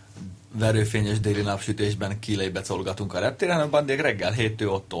 hogy verőfényes déli napsütésben kilébe colgatunk a reptéren, hanem Bandiek reggel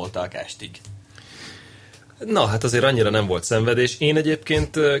 7-től ott tolták estig. Na, hát azért annyira nem volt szenvedés. Én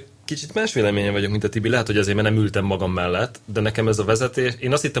egyébként kicsit más véleményen vagyok, mint a Tibi. Lehet, hogy azért, mert nem ültem magam mellett, de nekem ez a vezetés,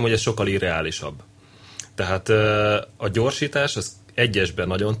 én azt hittem, hogy ez sokkal irreálisabb. Tehát a gyorsítás, az 1-esben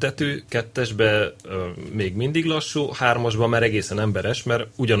nagyon tetű, 2-esben még mindig lassú, 3-asban már egészen emberes, mert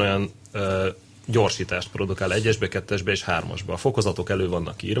ugyanolyan gyorsítást produkál 1-esbe, 2-esbe és 3-asba. A fokozatok elő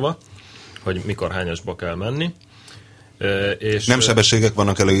vannak írva, hogy mikor hányasba kell menni. És nem sebességek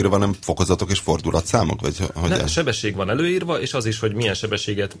vannak előírva, hanem fokozatok és fordulatszámok? Vagy nem, sebesség van előírva, és az is, hogy milyen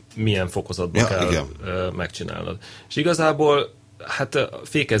sebességet milyen fokozatban kell megcsinálnod. És igazából hát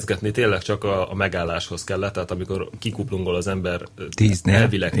fékezgetni tényleg csak a megálláshoz kellett, tehát amikor kikuplungol az ember 10-nél,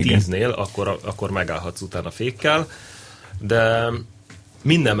 elvileg 10-nél, akkor megállhatsz utána fékkel, de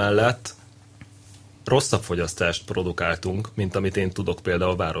mindemellett rosszabb fogyasztást produkáltunk, mint amit én tudok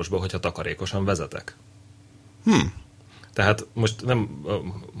például a városban, hogyha takarékosan vezetek. Tehát most nem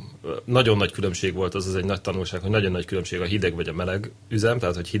nagyon nagy különbség volt, az egy nagy tanulság, hogy nagyon nagy különbség a hideg vagy a meleg üzem,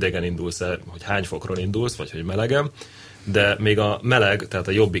 tehát hogy hidegen indulsz-e, hogy hány fokron indulsz, vagy hogy melegen, de még a meleg, tehát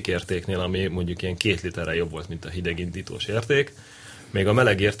a jobbik értéknél, ami mondjuk ilyen 2 literrel jobb volt, mint a hideg indítós érték, még a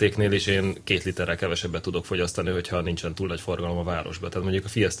meleg értéknél is én 2 literrel kevesebbet tudok fogyasztani, hogyha nincsen túl nagy forgalom a városba. Tehát mondjuk a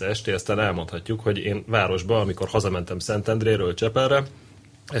Fiesta ST, aztán elmondhatjuk, hogy én városba, amikor hazamentem Szentendréről Csepelre,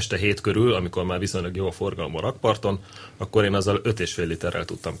 este 7 körül, amikor már viszonylag jó a forgalom a rakparton, akkor én azzal 5,5 literrel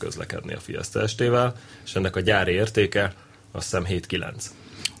tudtam közlekedni a Fiesta ST-vel, és ennek a gyári értéke azt hiszem 7-9.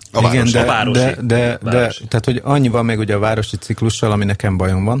 Igen, de tehát, hogy annyi van még ugye a városi ciklussal, ami nekem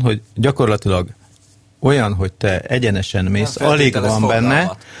bajom van, hogy gyakorlatilag olyan, hogy te egyenesen mész, alig van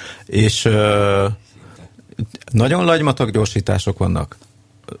benne, és nagyon lagymatag gyorsítások vannak,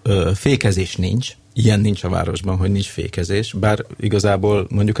 fékezés nincs, ilyen nincs a városban, hogy nincs fékezés, bár igazából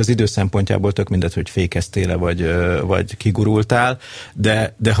mondjuk az idő szempontjából tök mindegy, hogy fékeztél-e, vagy kigurultál,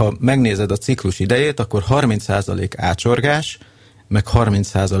 de ha megnézed a ciklus idejét, akkor 30% ácsorgás, meg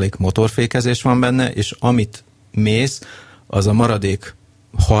 30% motorfékezés van benne, és amit mész, az a maradék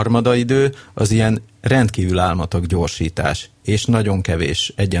harmada idő, az ilyen rendkívül álmatag gyorsítás, és nagyon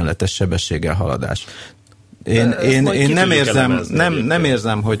kevés egyenletes sebességgel haladás. Én nem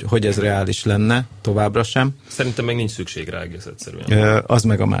érzem, hogy ez reális lenne, továbbra sem. Szerintem meg nincs szükség rá egész egyszerűen. Az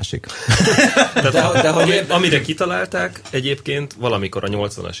meg a másik. Tehát, amire kitalálták egyébként valamikor a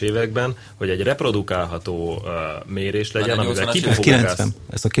 80-as években, hogy egy reprodukálható mérés legyen, amivel kipufogás.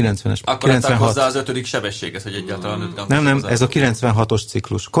 Ez a 90-es. Akkor adták hozzá az 5. sebességet, hogy egyáltalán... Nem, ez a 96-os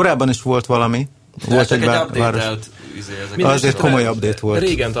ciklus. Korábban is volt valami. Volt egy update-elt azért komoly update volt.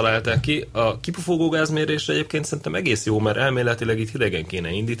 Régen találták ki. A kipufogó gázmérésre egyébként szerintem egész jó, mert elméletileg itt hidegen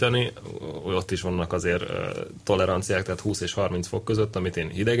kéne indítani. ott is vannak azért toleranciák, tehát 20 és 30 fok között, amit én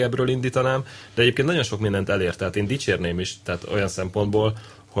hidegebbről indítanám, de egyébként nagyon sok mindent elért, tehát én dicsérném is, tehát olyan szempontból,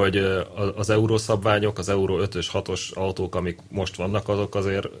 hogy az eurószabványok, az Euró 5-ös, 6-os autók, amik most vannak, azok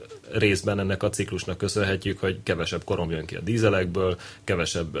azért részben ennek a ciklusnak köszönhetjük, hogy kevesebb korom jön ki a dízelekből,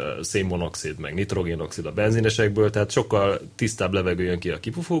 kevesebb szénmonoxid, meg nitrogénoxid a benzinesekből, tehát sokkal tisztább levegő jön ki a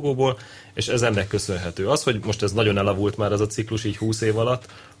kipufogóból, és ez ennek köszönhető. Az, hogy most ez nagyon elavult már az a ciklus így 20 év alatt,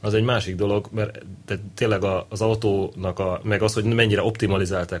 az egy másik dolog, mert tényleg az autónak, meg az, hogy mennyire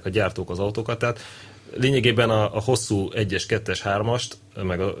optimalizálták a gyártók az autókat, tehát lényegében a hosszú 1-es, 2-es, 3-ast,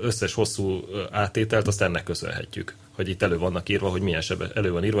 meg az összes hosszú áttételt, azt ennek köszönhetjük. Hogy itt elő vannak írva, hogy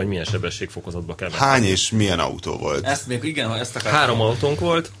elő van írva, hogy milyen sebességfokozatba kell menni. Hány és milyen autó volt? Ezt még igen, ezt akartam. 3 autónk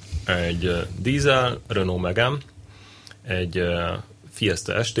volt, egy dízel, Renault Megane, egy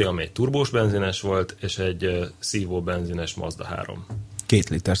Fiesta ST, ami egy turbós benzines volt, és egy szívó benzines Mazda 3. 2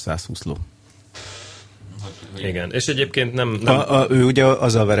 liter 120 ló. Igen, és egyébként nem... Ő ugye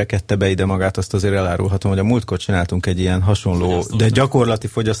azzal verekedte be ide magát, azt azért elárulhatom, hogy a múltkor csináltunk egy ilyen hasonló, de gyakorlati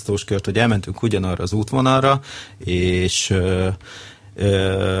fogyasztóskört, hogy elmentünk ugyanarra az útvonalra, és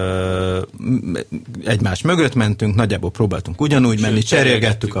egymás mögött mentünk, nagyjából próbáltunk ugyanúgy menni,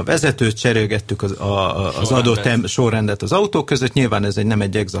 cserélgettük a vezetőt, cserélgettük az adott sorrendet az autók között. Nyilván ez nem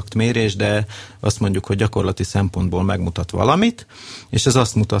egy exakt mérés, de azt mondjuk, hogy gyakorlati szempontból megmutat valamit, és ez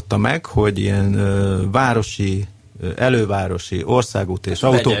azt mutatta meg, hogy ilyen városi, elővárosi, országút és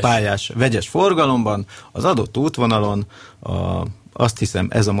autópályás vegyes forgalomban az adott útvonalon azt hiszem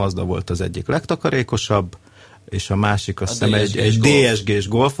ez a Mazda volt az egyik legtakarékosabb, és a másik azt hiszem egy DSG-s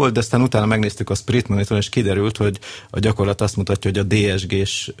Golf volt, de aztán utána megnéztük a Sprit Monitoron, és kiderült, hogy a gyakorlat azt mutatja, hogy a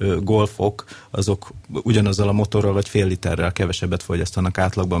DSG-s Golfok azok ugyanazzal a motorral vagy fél literrel kevesebbet fogyasztanak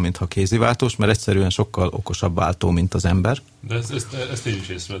átlagban, mint ha kéziváltós, mert egyszerűen sokkal okosabb váltó, mint az ember. De ezt én is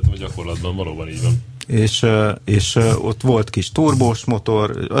észrevettem, hogy gyakorlatban valóban így van. És ott volt kis turbós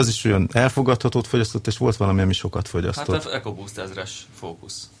motor, az is olyan elfogadhatót fogyasztott, és volt valami, ami sokat fogyasztott. Hát az EcoBoost 1000-es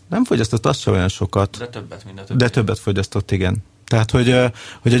Focus. Nem fogyasztott az se olyan sokat. De többet, mint a többi. De többet fogyasztott, igen. Tehát, hogy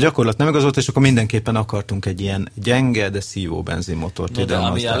a gyakorlat nem igazolt, és akkor mindenképpen akartunk egy ilyen gyenge, de szívó benzinmotort. No, de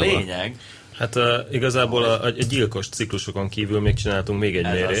ami a lényeg... Hát igazából a gyilkos ciklusokon kívül még csináltunk még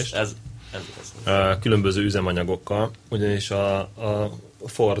egy mérést. Ez. Különböző üzemanyagokkal, ugyanis a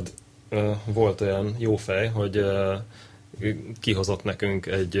Ford volt olyan jó fej, hogy kihozott nekünk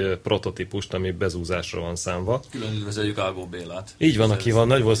egy prototípust, ami bezúzásra van számva. Külön üdvözöljük Ágó Bélát. Így van, aki van,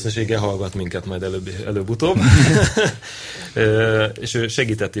 nagy valószínűséggel hallgat minket majd előbb-utóbb. És ő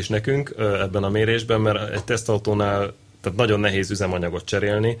segített is nekünk ebben a mérésben, mert egy tesztautónál tehát nagyon nehéz üzemanyagot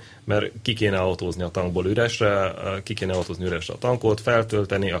cserélni, mert ki kéne autózni a tankból üresre, ki kéne autózni üresre a tankot,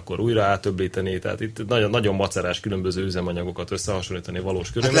 feltölteni, akkor újra átöblíteni, tehát itt nagyon, nagyon macerás különböző üzemanyagokat összehasonlítani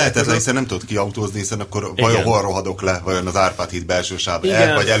valós körülmények. Hát lehetetlen, hiszen nem tudod kiautózni, hiszen akkor vajon hol rohadok le, vajon az Árpád híd belső sáv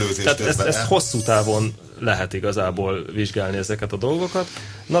el, vagy előzés tehát közben. ezt hosszú távon lehet igazából vizsgálni ezeket a dolgokat.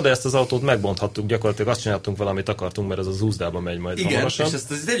 Na de ezt az autót megbonthattuk, gyakorlatilag azt csináltunk valamit akartunk, mert ez az úzdába megy majd hamarosan. És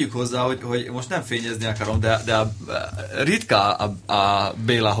ezt tegyük hozzá, hogy most nem fényezni akarom, de ritka a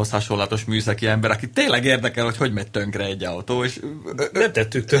Bélához hasonlatos műszaki ember, aki tényleg érdekel, hogy megy tönkre egy autó, és nem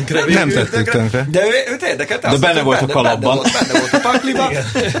tettük tönkre. Nem tettük tönkre. De őt érdekelte. De benne volt a kalapban. Benne volt a pakliban,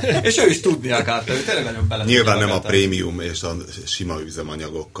 és ő is tudni akarta, ő tényleg nagyon bele. Nyilván nem a prémium és a sima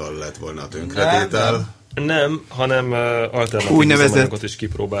üzemanyagokkal lett volna a tönkretétel. Nem, hanem alternatív üzemanyagot is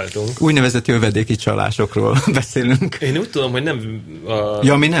kipróbáltunk. Úgynevezett jövedéki csalásokról beszélünk. Én úgy tudom, hogy nem...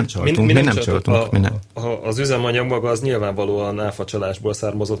 mi nem csaltunk. Mi nem csaltunk. Az üzemanyag maga az nyilvánvalóan áfacsalásból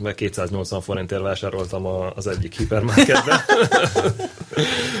származott, mert 280 forintért vásároltam az egyik hipermarketben.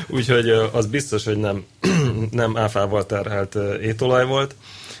 Úgyhogy az biztos, hogy nem áfával terhelt étolaj volt.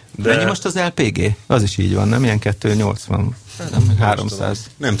 De mennyi most az LPG? Az is így van, nem? Ilyen 280, 300.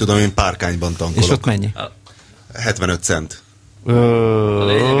 Nem tudom, én Párkányban tankolok. És ott mennyi? 75 cent. A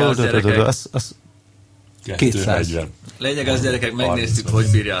lényeg az, gyerekek. 200. Lényeg az, gyerekek, megnéztük, hogy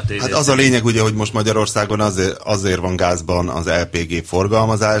bírja a TZ. Hát az a lényeg ugye, hogy most Magyarországon azért van gázban az LPG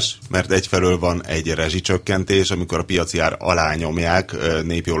forgalmazás, mert egyfelől van egy rezsicsökkentés, amikor a piaci ár alá nyomják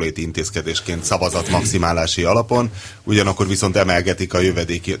népjóléti intézkedésként szavazatmaximálási alapon, ugyanakkor viszont emelgetik a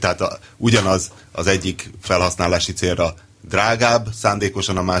jövedéki, tehát ugyanaz az egyik felhasználási célra drágább,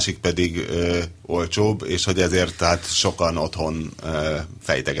 szándékosan, a másik pedig olcsóbb, és hogy ezért tehát sokan otthon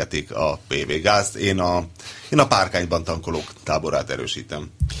fejtegetik a PV gázt. Én a Párkányban tankolók táborát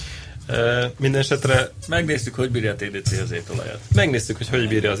erősítem. Mindenesetre megnéztük, hogy bírja a TDC az étolajat. Megnéztük, hogy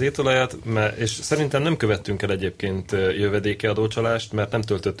bírja az étolajat, és szerintem nem követtünk el egyébként jövedéki adócsalást, mert nem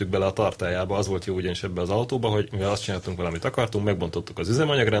töltöttük bele a tartályába. Az volt jó ugyanis ebbe az autóba, hogy mivel azt csináltunk valamit akartunk, megbontottuk az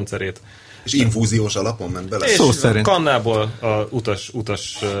üzemanyagrendszerét. És infúziós alapon ment bele? És szó szerint. Kannából, a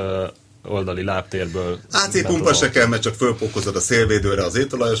utas oldali lábtérből. AC pumpa se kell, mert csak fölpókozod a szélvédőre az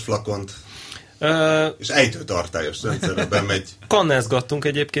étolajos flakont. És ejtőtartályos rendszerben megy. Kannázgattunk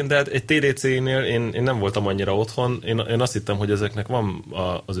egyébként, de egy TDC-nél én nem voltam annyira otthon. Én azt hittem, hogy ezeknek van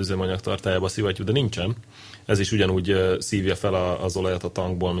az üzemanyagtartályában szivattyú, de nincsen. Ez is ugyanúgy szívja fel az olajat a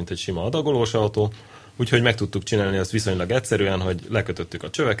tankból, mint egy sima adagolós autó. Úgyhogy meg tudtuk csinálni ezt viszonylag egyszerűen, hogy lekötöttük a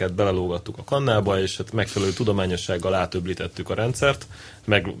csöveket, belelógattuk a kannába, és hát megfelelő tudományossággal átöblítettük a rendszert,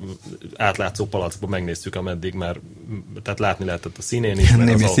 meg átlátszó palackba megnéztük, ameddig már, tehát látni lehetett a színén is, meg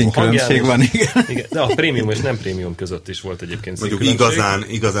az autó hangján van, igen. De a prémium és nem prémium között is volt egyébként mondjuk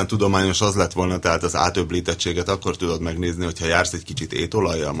igazán tudományos az lett volna, tehát az átöblítettséget akkor tudod megnézni, hogyha jársz egy kicsit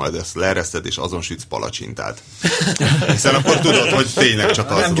étolajjal, majd ezt leereszted, és azon sütsz palacsintát. Hiszen akkor tudod, hogy tényleg csak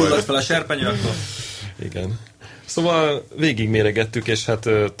az volt. Nem gyulladt fel a serpenyő, akkor... Igen. Szóval végigméregettük, és hát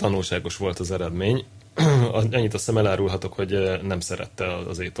tanulságos volt az eredmény. Annyit azt hiszem elárulhatok, hogy nem szerette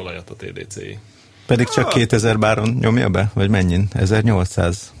az étolajat a TDC-i. Pedig csak 2000 báron nyomja be? Vagy mennyin?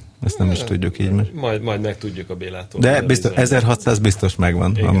 1800? Ezt nem is tudjuk így. Majd megtudjuk a Bélától. De biztos, 1600 biztos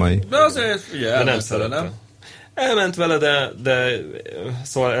megvan. A mai. De azért, ugye, nem szerette. Elment vele, de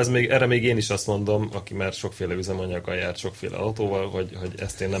szóval erre még én is azt mondom, aki már sokféle üzemanyaggal járt, sokféle autóval, hogy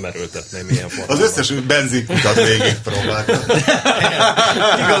ezt én nem erőltetném milyen formában. Az összes benzinkutat végig próbáltam.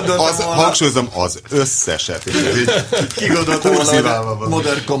 Hangsúlyozom, az összeset. Ki gondolta volna, hogy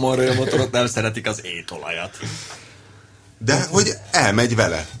modern Commodore motorok nem szeretik az étolajat. De hogy elmegy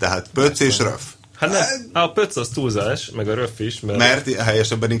vele, tehát pöcc és röf. Hát nem, a pöcc az túlzás, meg a röff is. Mert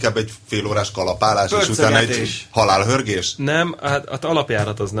helyesebben inkább egy félórás kalapálás, és utána egy halálhörgés? Nem, hát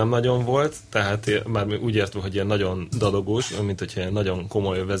alapjárat az nem nagyon volt, tehát már úgy értve, hogy ilyen nagyon dadogós, mint hogyha ilyen nagyon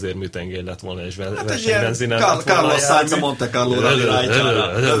komoly vezérműtengély lett volna, és versenybenzinen lett volna. Carlos Sainz a Monte Carlo-ra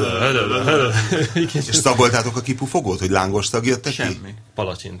iránycsára. És szagoltátok a kipufogót, hogy lángos tag jöttek ki? Semmi.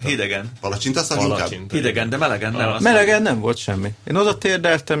 Palacsinta. Hidegen. Palacsinta szag inkább? Hidegen, de melegen nem. Melegen nem volt semmi. Én oda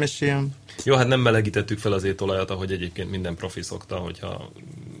térdeltem, és ilyen... Jó, hát nem melegítettük fel az étolajat, ahogy egyébként minden profi szokta, hogyha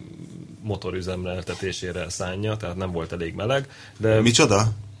motorüzemeltetésére szánja, tehát nem volt elég meleg. De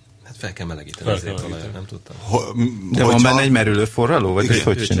micsoda? Hát fel kell melegíteni az étolajat, nem tudtam. De van benne egy merülő forraló? Vagy ezt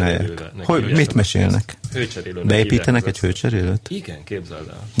hogy csinálják? Mit mesélnek? Hőcserélőnek. Beépítenek egy hőcserélőt? Igen, képzeld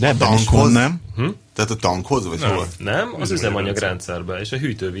el. De ebben is van, nem? Tehát a tankhoz, vagy hol? Nem, az üzemanyagrendszerbe, és a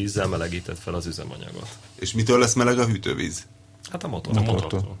hűtővízzel melegített fel az üzemanyagot. És mitől lesz meleg a hűtővíz? Hát a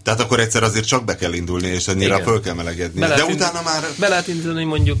motortól. Tehát akkor egyszer azért csak be kell indulni, és annyira föl kell melegedni. De utána már... Be lehet indulni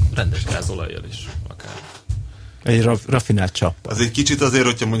mondjuk rendes gázolajjal is, akár. Egy raffinált csappal. Az egy kicsit azért,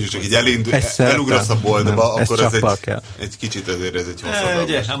 hogyha mondjuk csak így elugrasz a boltba, akkor ez egy kicsit azért ez egy hosszabb.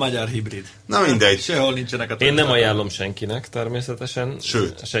 Ugye, a magyar hibrid. Na mindegy. Sehol nincsenek a Én nem ajánlom senkinek természetesen.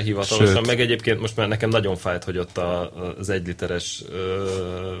 Sőt. Se hivatalosan. Meg egyébként most már nekem nagyon fájt, hogy ott az 1 literes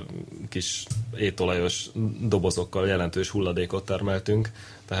kis étolajos dobozokkal jelentős hulladékot termeltünk.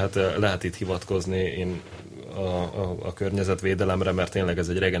 Tehát lehet itt hivatkozni én a környezetvédelemre, mert tényleg ez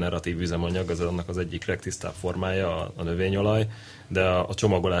egy regeneratív üzemanyag, ez annak az egyik legtisztább formája a növényolaj, de a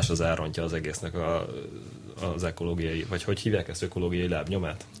csomagolás az elrontja az egésznek az ökológiai, vagy hogy hívják ezt, ökológiai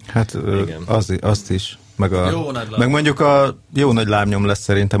lábnyomát? Hát azt is. Meg mondjuk a jó nagy lábnyom lesz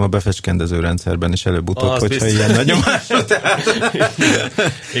szerintem a befecskendező rendszerben is előbb-utóbb, hogyha ilyen nagy nyomásra.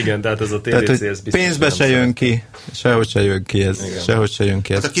 Igen, tehát ez a TDC, ez biztos. Pénzbe se jön ki, sehogy se jön ki ez. Sehogy se jön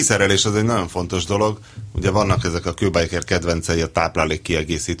ki ez. Hát a kiszerelés az egy nagyon fontos dolog. Ugye vannak ezek a kőbiker kedvencei, a táplálék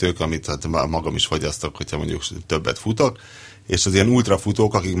kiegészítők, amit hát magam is fogyasztok, hogyha mondjuk többet futok. És az ilyen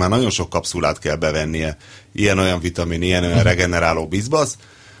ultrafutók, akik már nagyon sok kapszulát kell bevennie, ilyen-olyan vitamin, ilyen-olyan regeneráló bizbasz,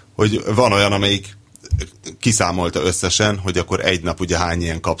 hogy van olyan, amelyik kiszámolta összesen, hogy akkor egy nap ugye hány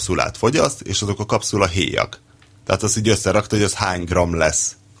ilyen kapszulát fogyaszt, és azok a kapszula héjak. Tehát azt így összerakta, hogy az hány gram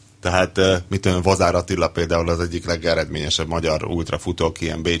lesz. Tehát mit tudom, Vazár Attila például az egyik legeredményesebb magyar ultrafutók,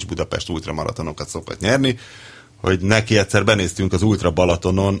 ilyen Bécs-Budapest ultramaratonokat szokott nyerni, hogy neki egyszer benéztünk az Ultra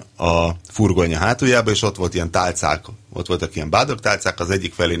Balatonon a furgonja hátuljába, és ott volt ilyen tálcák, ott voltak ilyen bádog tálcák, az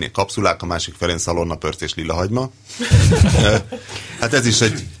egyik felén kapszulák, a másik felén szalonnapörc és lilahagyma. Hát ez is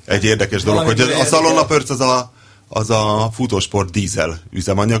egy érdekes dolog, hogy a szalonnapörc az a futósport dízel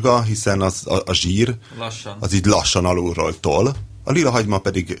üzemanyaga, hiszen a zsír az így lassan alulról tol, a lila hagyma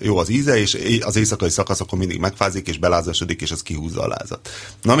pedig jó az íze, és az éjszakai szakaszokon mindig megfázik, és belázasodik, és az kihúzza a lázat.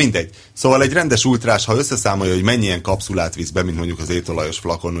 Na mindegy. Szóval egy rendes ultrás, ha összeszámolja, hogy mennyien kapszulát visz be, mint mondjuk az étolajos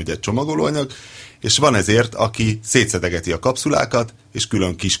flakon, ugye egy csomagolóanyag, és van ezért, aki szétszedegeti a kapszulákat, és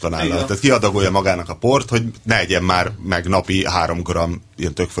külön kiskanállal. Tehát kiadagolja magának a port, hogy ne egyen már meg napi 3 gram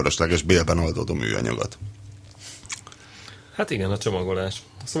ilyen tök fölösleges bélben oldódó műanyagot. Hát igen, a csomagolás.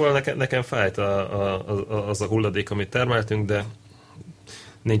 Szóval nekem fájt az a hulladék, amit termeltünk, de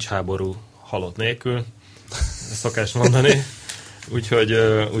nincs háború halott nélkül, szokás mondani.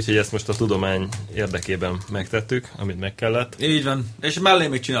 Úgyhogy ezt most a tudomány érdekében megtettük, amit meg kellett. Így van. És mellé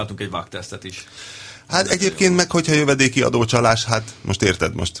még csináltunk egy vaktesztet is. Hát egyébként meg, hogyha jövedéki adócsalás, hát most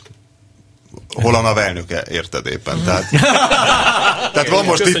érted, most hol a elnöke, érted éppen. Tehát van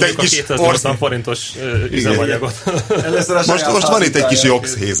most itt egy kis 280 forintos üzemanyagot. Most van itt egy kis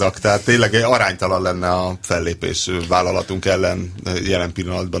jogszhézak, tehát tényleg aránytalan lenne a fellépés vállalatunk ellen jelen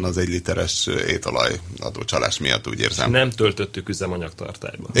pillanatban az 1 literes étolaj adócsalás miatt, úgy érzem. Nem töltöttük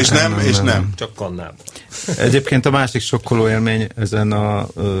üzemanyagtartályba. És nem. Csak kannában. Egyébként a másik sokkoló élmény ezen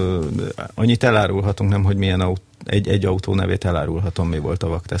annyit elárulhatunk, nem, hogy milyen egy autó nevét elárulhatom, mi volt a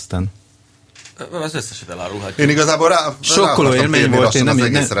vakteszten. Az összeset elárulhatjuk. Én igazából sokkoló élmény volt, én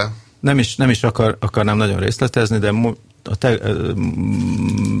nem is akarnám nagyon részletezni, de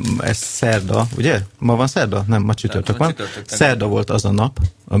ez szerda, ugye? Ma van szerda? Nem, ma csütörtök van. Szerda volt az a nap,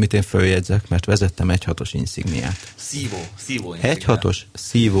 amit én följegyzek, mert vezettem 1.6-os Insigniát. Szívó 1.6-os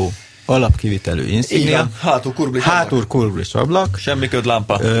szívó alapkivitelű Insignia. Hátul kurblis ablak. Semmi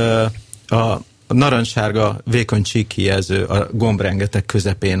ködlámpa. A narancssárga vékony csík kijelző a gombrengeteg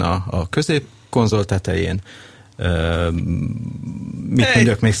közepén a középkonzol tetején. Mit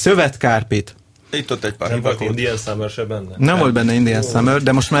mondjak még? Szövetkárpit. Itt ott egy pár. Nem volt Indian Summer se benne? Nem volt benne Indian Summer,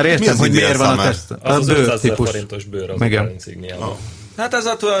 de most már értem, hogy miért van a teszt. Az 500 000 forintos bőr az a Insigniában. Hát ez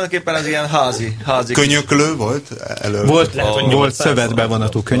tulajdonképpen az ilyen házi. Könyöklő volt elő. Volt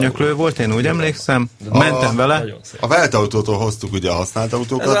szövetbevonatú könyöklő volt, én úgy emlékszem. Mentem vele. A Weltautótól hoztuk ugye a használt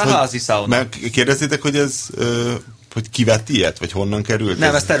autókat. Ez a házi sauna. Kérdeztétek, hogy ez hogy kivett ilyet, vagy honnan került?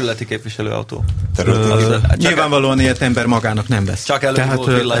 Nem, ez területi képviselőautó. Nyilvánvalóan ilyet ember magának nem vesz. Csak előbb volt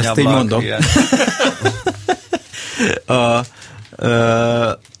villanyabban. Ezt így mondom.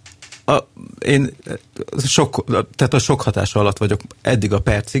 Én tehát a sok hatása alatt vagyok eddig a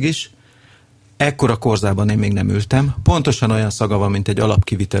percig is. Ekkora korzában én még nem ültem. Pontosan olyan szaga van, mint egy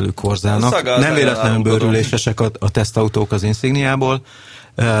alapkivitelű korzának. Nem véletlenül bőrülésesek a tesztautók az Insigniából.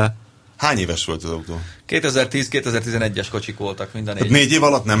 Hány éves volt az autó? 2010-2011-es kocsik voltak minden 4. 4 év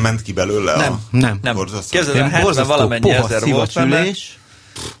alatt nem ment ki belőle? Nem. Képzeld, 70 valamennyi ezer volt benne.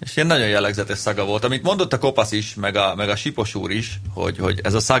 És ilyen nagyon jellegzetes szaga volt. Amit mondott a Kopasz is, meg a Sipos úr is, hogy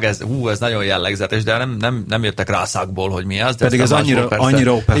ez a szag, ez nagyon jellegzetes, de nem jöttek rá szagból, hogy mi az. De pedig ez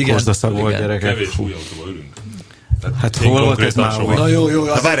annyira Opel Corsa szag volt, gyerekek. Kevés új autóba ülünk. Hát hol volt ez már új? Na jó.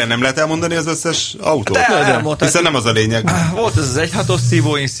 Hát várjál, nem lehet elmondani az összes autót? Hiszen nem az a lényeg. Volt ez az 1.6-os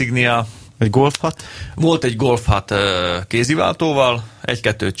szívó Insignia. Egy Golf 6? Volt egy Golf 6 kéziváltóval,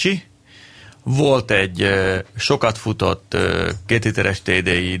 1-2 csi. Volt egy sokat futott 2 literes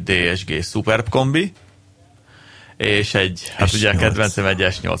TDI DSG Superb kombi, és egy, hát ugye a kedvencem egy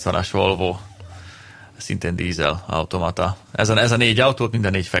S80-as Volvo, szintén dízel automata. Ez a 4 autót,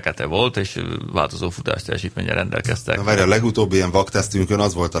 minden 4 fekete volt, és változó futás teljesítménnyel rendelkeztek. Na várj, a legutóbbi ilyen vaktesztünkön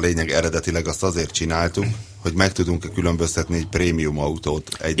az volt a lényeg, eredetileg azt azért csináltuk, hogy meg tudunk különböztetni egy prémium autót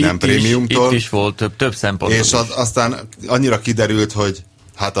egy nem prémiumtól. Itt is volt több szempontból. És aztán annyira kiderült, hogy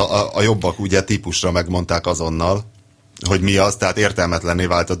hát a jobbak ugye típusra megmondták azonnal, hogy mi az, tehát értelmetlenné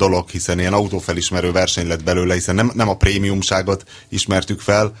vált a dolog, hiszen ilyen autófelismerő verseny lett belőle, hiszen nem a prémiumságot ismertük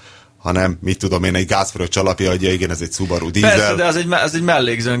fel, hanem mit tudom én, egy gázfröccs alapja, hogy igen, ez egy Subaru dízel. Persze, de az egy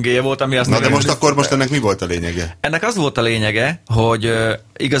mellékzöngéje volt, ami azt... Na de most ennek mi volt a lényege? Ennek az volt a lényege, hogy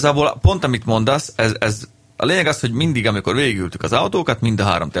igazából pont amit mondasz, ez a lényeg az, hogy mindig, amikor végigültük az autókat, mind a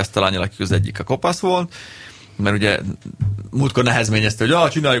 3 tesztalánnyal, akik az egyik a Kopasz volt, mert ugye múltkor nehezményezte,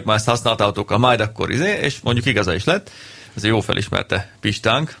 hogy csináljuk már ezt használt autókkal, majd akkor és mondjuk igaza is lett, ez jó felismerte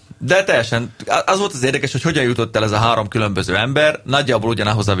Pistánk, de teljesen, az volt az érdekes, hogy hogyan jutott el ez a 3 különböző ember, nagyjából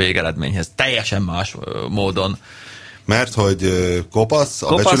ugyanahoz a végeredményhez, teljesen más módon. Mert hogy Kopasz,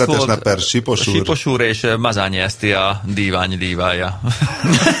 a becsületes nepper Sipos úr és Mazányi Eszti a divány dívája.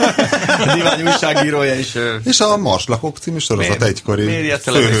 A divány újságírója is. És a Marslakok című sorozat egykori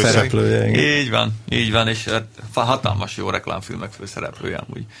főszereplője. Így van, és hatalmas jó reklámfilmek főszereplője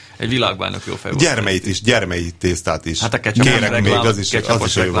amúgy. Egy világbajnok jó fej volt. Gyermei tésztát is. Hát a kérek még, az is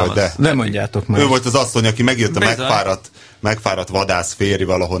jó volt, de nem mondjátok már. Ő volt az asszony, aki megjött a megfáradt megfáradt vadász férj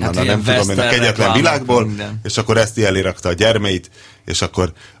valahonnan, hát nem tudom én, a kegyetlen világból, és akkor ezt elé rakta a gyermeit, és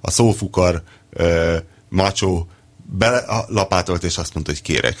akkor a szófukar macsó belapátolt, és azt mondta, hogy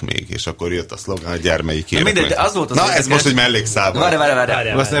kérek még, és akkor jött a szlogán, a gyermei kérek mindegy, még. Az volt az ez most egy mellékszál. Várj.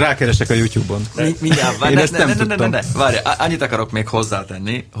 Aztán rákeresek a YouTube-on. Mindjárt, én ezt nem tudtam. Várj, annyit akarok még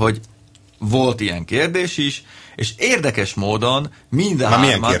hozzátenni, hogy volt ilyen kérdés is, és érdekes módon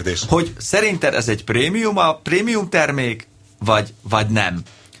milyen kérdés? Hogy szerinted ez egy prémium termék, vagy nem.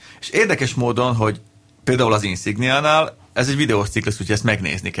 És érdekes módon, hogy például az Insigniánál ez egy videós ciklus, úgyhogy ezt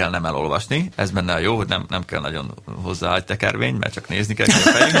megnézni kell, nem elolvasni. Ez benne a jó, hogy nem kell nagyon hozzá egy tekervény, mert csak nézni kell a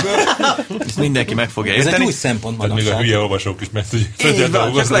fejünkből. Ezt mindenki meg fogja érteni. Ez egy új szempont manapság. Még a hülye olvasók is meg tudják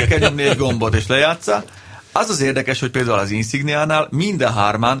dolgozni. Csak le kell nyomni egy gombot, és lejátsza. Az érdekes, hogy például az Insigniánál mind a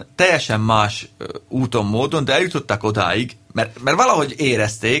hárman teljesen más úton, módon, de eljutottak odáig, mert valahogy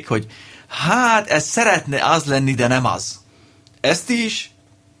érezték, hogy hát ez szeretne az lenni, de nem az. Ezt is,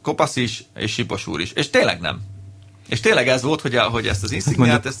 Kopasz is, és Sipos úr is. És tényleg nem. És tényleg ez volt, hogy ezt az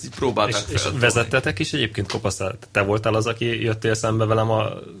Insigniát, ezt így próbálták fel. És vezettetek is egyébként, Kopasz? Te voltál az, aki jöttél szembe velem a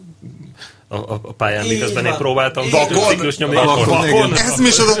pályán, miközben én próbáltam ciklus nyomni. Vakon. Ez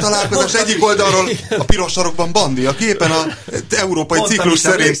micsoda találkozás. Egyik oldalról a piros sarokban Bandi, a képen a európai ciklus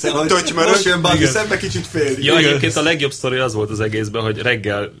szerint tötymörök. Most jön Bandi szembe, kicsit félig. Ja, egyébként a legjobb sztori az volt az egészben, hogy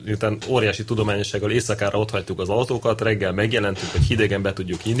reggel, miután óriási tudományossággal éjszakára otthagytuk az autókat, reggel megjelentünk, hogy hidegen be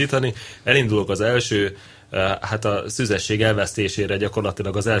tudjuk indítani. Elindulok az első, hát a szüzesség elvesztésére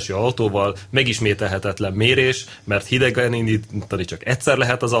gyakorlatilag az első autóval, megismételhetetlen mérés, mert hidegen indítani csak egyszer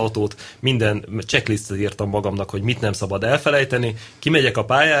lehet az autót, minden checklistet írtam magamnak, hogy mit nem szabad elfelejteni, kimegyek a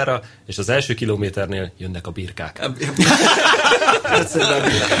pályára, és az első kilométernél jönnek a birkák.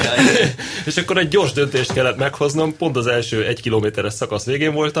 És akkor egy gyors döntést kellett meghoznom, pont az első 1 kilométeres szakasz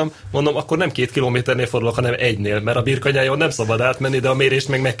végén voltam, mondom, akkor nem 2 kilométernél fordulok, hanem 1-nél, mert a birkanyájon nem szabad átmenni, de a mérést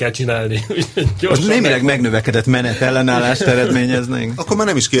meg kell csinálni. Némileg megnövekedett menetellenállást eredményeznénk. Akkor már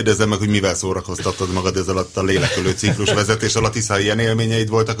nem is kérdezzem meg, hogy mivel szórakoztattad magad ez alatt a lélekölő ciklus vezetés alatt, hiszen ha ilyen élményeid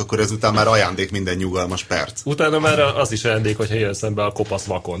voltak, akkor ezután már ajándék minden nyugalmas perc. Utána már az is ajándék, hogyha jön szembe a Kopasz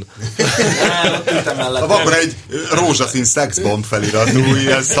Vakon. A Vakon egy rózsaszín szexbomb feliratú,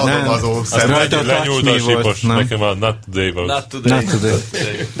 ilyen szadomazó szemben. Lenyúlt a Sipos, nekem a Not Today volt. Not today.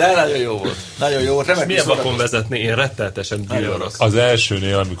 De nagyon jó volt. Nagyon jó volt. Milyen Vakon vezetni? Én retteltesen gyűlölök. Az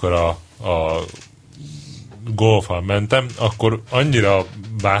elsőnél, amikor a golfal mentem, akkor annyira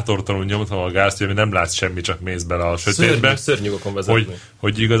bátortalanul nyomtam a gázt, hogy nem látsz semmi, csak mész bele a sötétbe. Szörnyűgokon vezetni.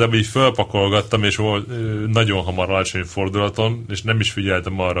 Hogy igazából így fölpakolgattam, és volt nagyon hamar alacsony fordulaton, és nem is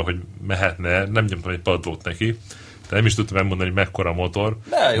figyeltem arra, hogy mehetne, nem nyomtam egy padlót neki. De nem is tudtam elmondani, hogy mekkora motor,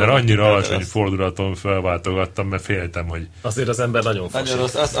 mert annyira alacsony fordulaton felváltogattam, mert féltem, hogy... Azért az ember nagyon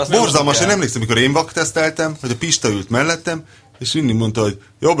fosít. Borzalmas, én emlékszem, amikor én vakteszteltem, hogy a Pista ült mellettem, és mindig mondta, hogy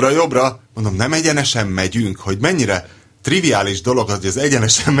jobbra, mondom, nem egyenesen megyünk, hogy mennyire triviális dolog, hogy az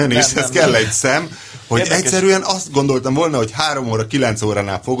egyenesen menéshez kell egy szem, hogy érdekes. Egyszerűen azt gondoltam volna, hogy 3 óra, 9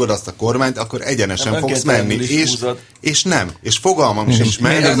 óránál fogod azt a kormányt, akkor egyenesen fogsz menni, és nem, és fogalmam sincs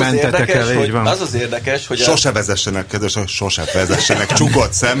meg. Az az érdekes, hogy... Sose vezessenek, kedves, sose vezessenek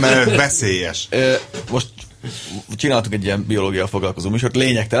csukott szemmel, veszélyes. Most csináltunk egy ilyen biológiával foglalkozó műsort,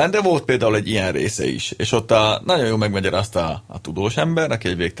 lényegtelen, de volt például egy ilyen része is. És ott nagyon jól megmagyarázta a tudós ember, aki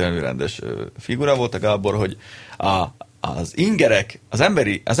egy végtelenül rendes figura volt, a Gábor, hogy az ingerek,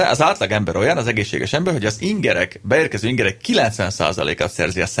 az átlag ember olyan, az egészséges ember, hogy az beérkező ingerek 90%-át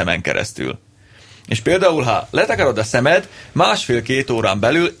szerzi a szemen keresztül. És például, ha letakarod a szemed, 1,5-2 órán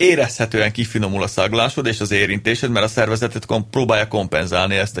belül érezhetően kifinomul a szaglásod és az érintésed, mert a szervezetet próbálja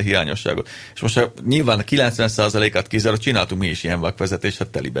kompenzálni ezt a hiányosságot. És most nyilván a 90%-át kizáró, csináltunk mi is ilyen vakvezetést, hát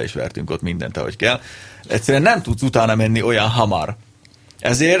telibe is vertünk ott mindent, ahogy kell. Egyszerűen nem tudsz utána menni olyan hamar.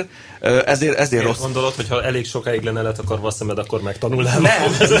 Ezért rossz. Gondolod, hogy ha elég sokáig lenne letakarva a szemed, akkor megtanulnál?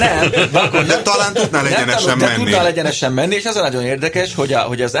 Nem, talán tudnál egyenesen menni. Tudnál egyenesen menni, és ez nagyon érdekes,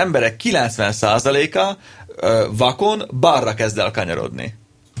 hogy az emberek 90%-a vakon balra kezd el kanyarodni.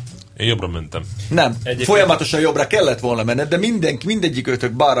 Én jobbra mentem. Nem, folyamatosan jobbra kellett volna menned, de mindegyik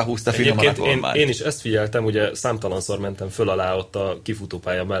őtök balra húzta finoman a kormányt. Én is ezt figyeltem, ugye számtalanszor mentem föl alá ott a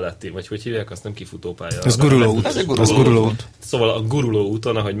kifutópálya melletti, vagy hogy hívják, azt nem kifutópálya. Ez guruló út. Szóval a guruló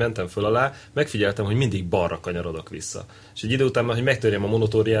úton, ahogy mentem föl alá, megfigyeltem, hogy mindig balra kanyarodok vissza. És egy idő után, hogy megtörjem a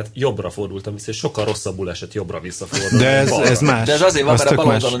monotóriát, jobbra fordultam vissza, és sokkal rosszabbul esett jobbra visszafordulni. De ez más. De ez azért van, mert a bal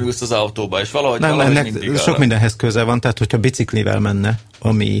oldalon ülsz az autóba, és valahogy ennek sok mindenhez köze van, tehát hogyha biciklivel menne,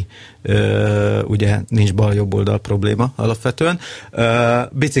 ami ugye nincs bal-jobb oldal probléma alapvetően.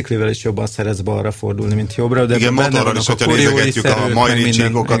 Biciklivel is jobban szeretsz balra fordulni, mint jobbra. De igen, motorral is, hogyha nézegetjük a majri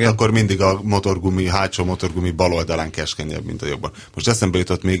csíkokat, akkor mindig a hátsó motorgumi bal oldalán keskenyebb, mint a jobban. Most eszembe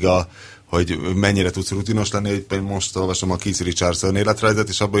jutott még hogy mennyire tudsz rutinos lenni, hogy most olvasom a Keith Richardson életrajzot,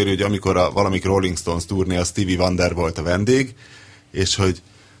 és abban írja, hogy amikor valamik Rolling Stones turné, a Stevie Wonder volt a vendég, és hogy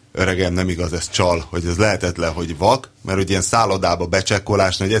öregem, nem igaz, ez csal, hogy ez lehetetlen, hogy vak, mert hogy ilyen szállodába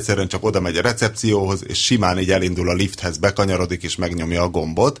becsekkolásnál, hogy egyszerűen csak oda megy a recepcióhoz, és simán így elindul a lifthez, bekanyarodik, és megnyomja a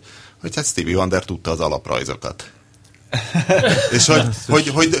gombot, hogy hát Stevie Wonder tudta az alaprajzokat. És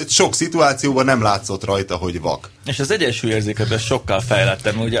hogy sok szituációban nem látszott rajta, hogy vak. És az egyensúlyérzékedben sokkal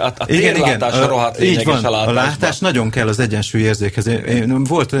fejlettem, ugye a térlátás a rohadt lényeges a látásban. A látás nagyon kell az egyensúlyérzékhez.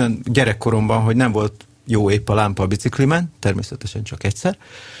 Volt olyan gyerekkoromban, hogy nem volt jó épp a lámpa a biciklimen, természetesen csak egyszer.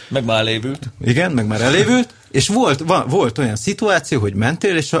 Meg már elévült. Igen, meg már elévült, és volt olyan szituáció, hogy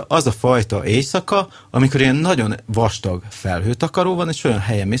mentél, és az a fajta éjszaka, amikor ilyen nagyon vastag felhőtakaró van, és olyan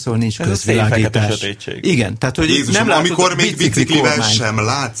helyen mész, ahol nincs közvilágítás. Igen, tehát hogy Jézus, nem látod amikor még biciklivel sem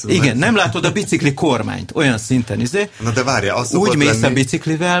látsz. Igen, nem látod a bicikli kormányt, olyan szinten Na de várjál, azt úgy mész a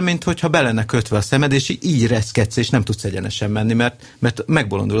biciklivel, mint hogyha be lenne kötve a szemed, és így reszkedsz, és nem tudsz egyenesen menni, mert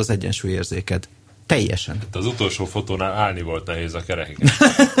megbolondul az egyensúlyérzéked. Teljesen. Hát az utolsó fotónál állni volt nehéz a kerekeken.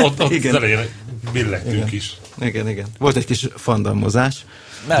 Ott az elején billegtünk is. Igen. Volt egy kis fandammozás.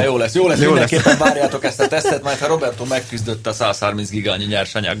 Na, jó lesz. Mindenképpen várjátok ezt a tesztet, majd ha Roberto megküzdött a 130 gigányi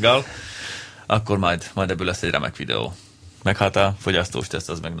nyersanyaggal, akkor majd ebből lesz egy remek videó. Meg hát a fogyasztós teszt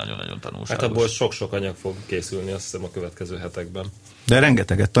az meg nagyon-nagyon tanulságos. Hát abból sok anyag fog készülni, azt hiszem, a következő hetekben. De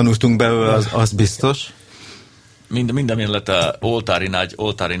rengeteget tanultunk belőle, az biztos. Minden mellett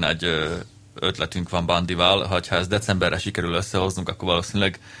oltári nagy ötletünk van Bandival, ha ezt decemberre sikerül összehoznunk, akkor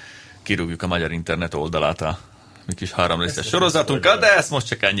valószínűleg kirúgjuk a magyar internet oldalát a mi kis 3 részes sorozatunkkal, de ez most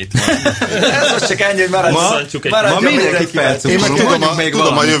csak ennyit van. Ez most csak ennyi, hogy maradjon mindenki kíváncsi. Én meg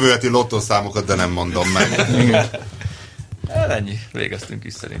tudom a jövő heti lottószámokat, de nem mondom meg. Ennyi, végeztünk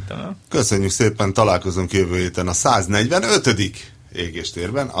is szerintem. Nem? Köszönjük szépen, találkozunk jövő héten a 145.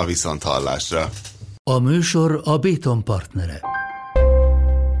 Égéstérben a viszonthallásra. A műsor a Béton partnere.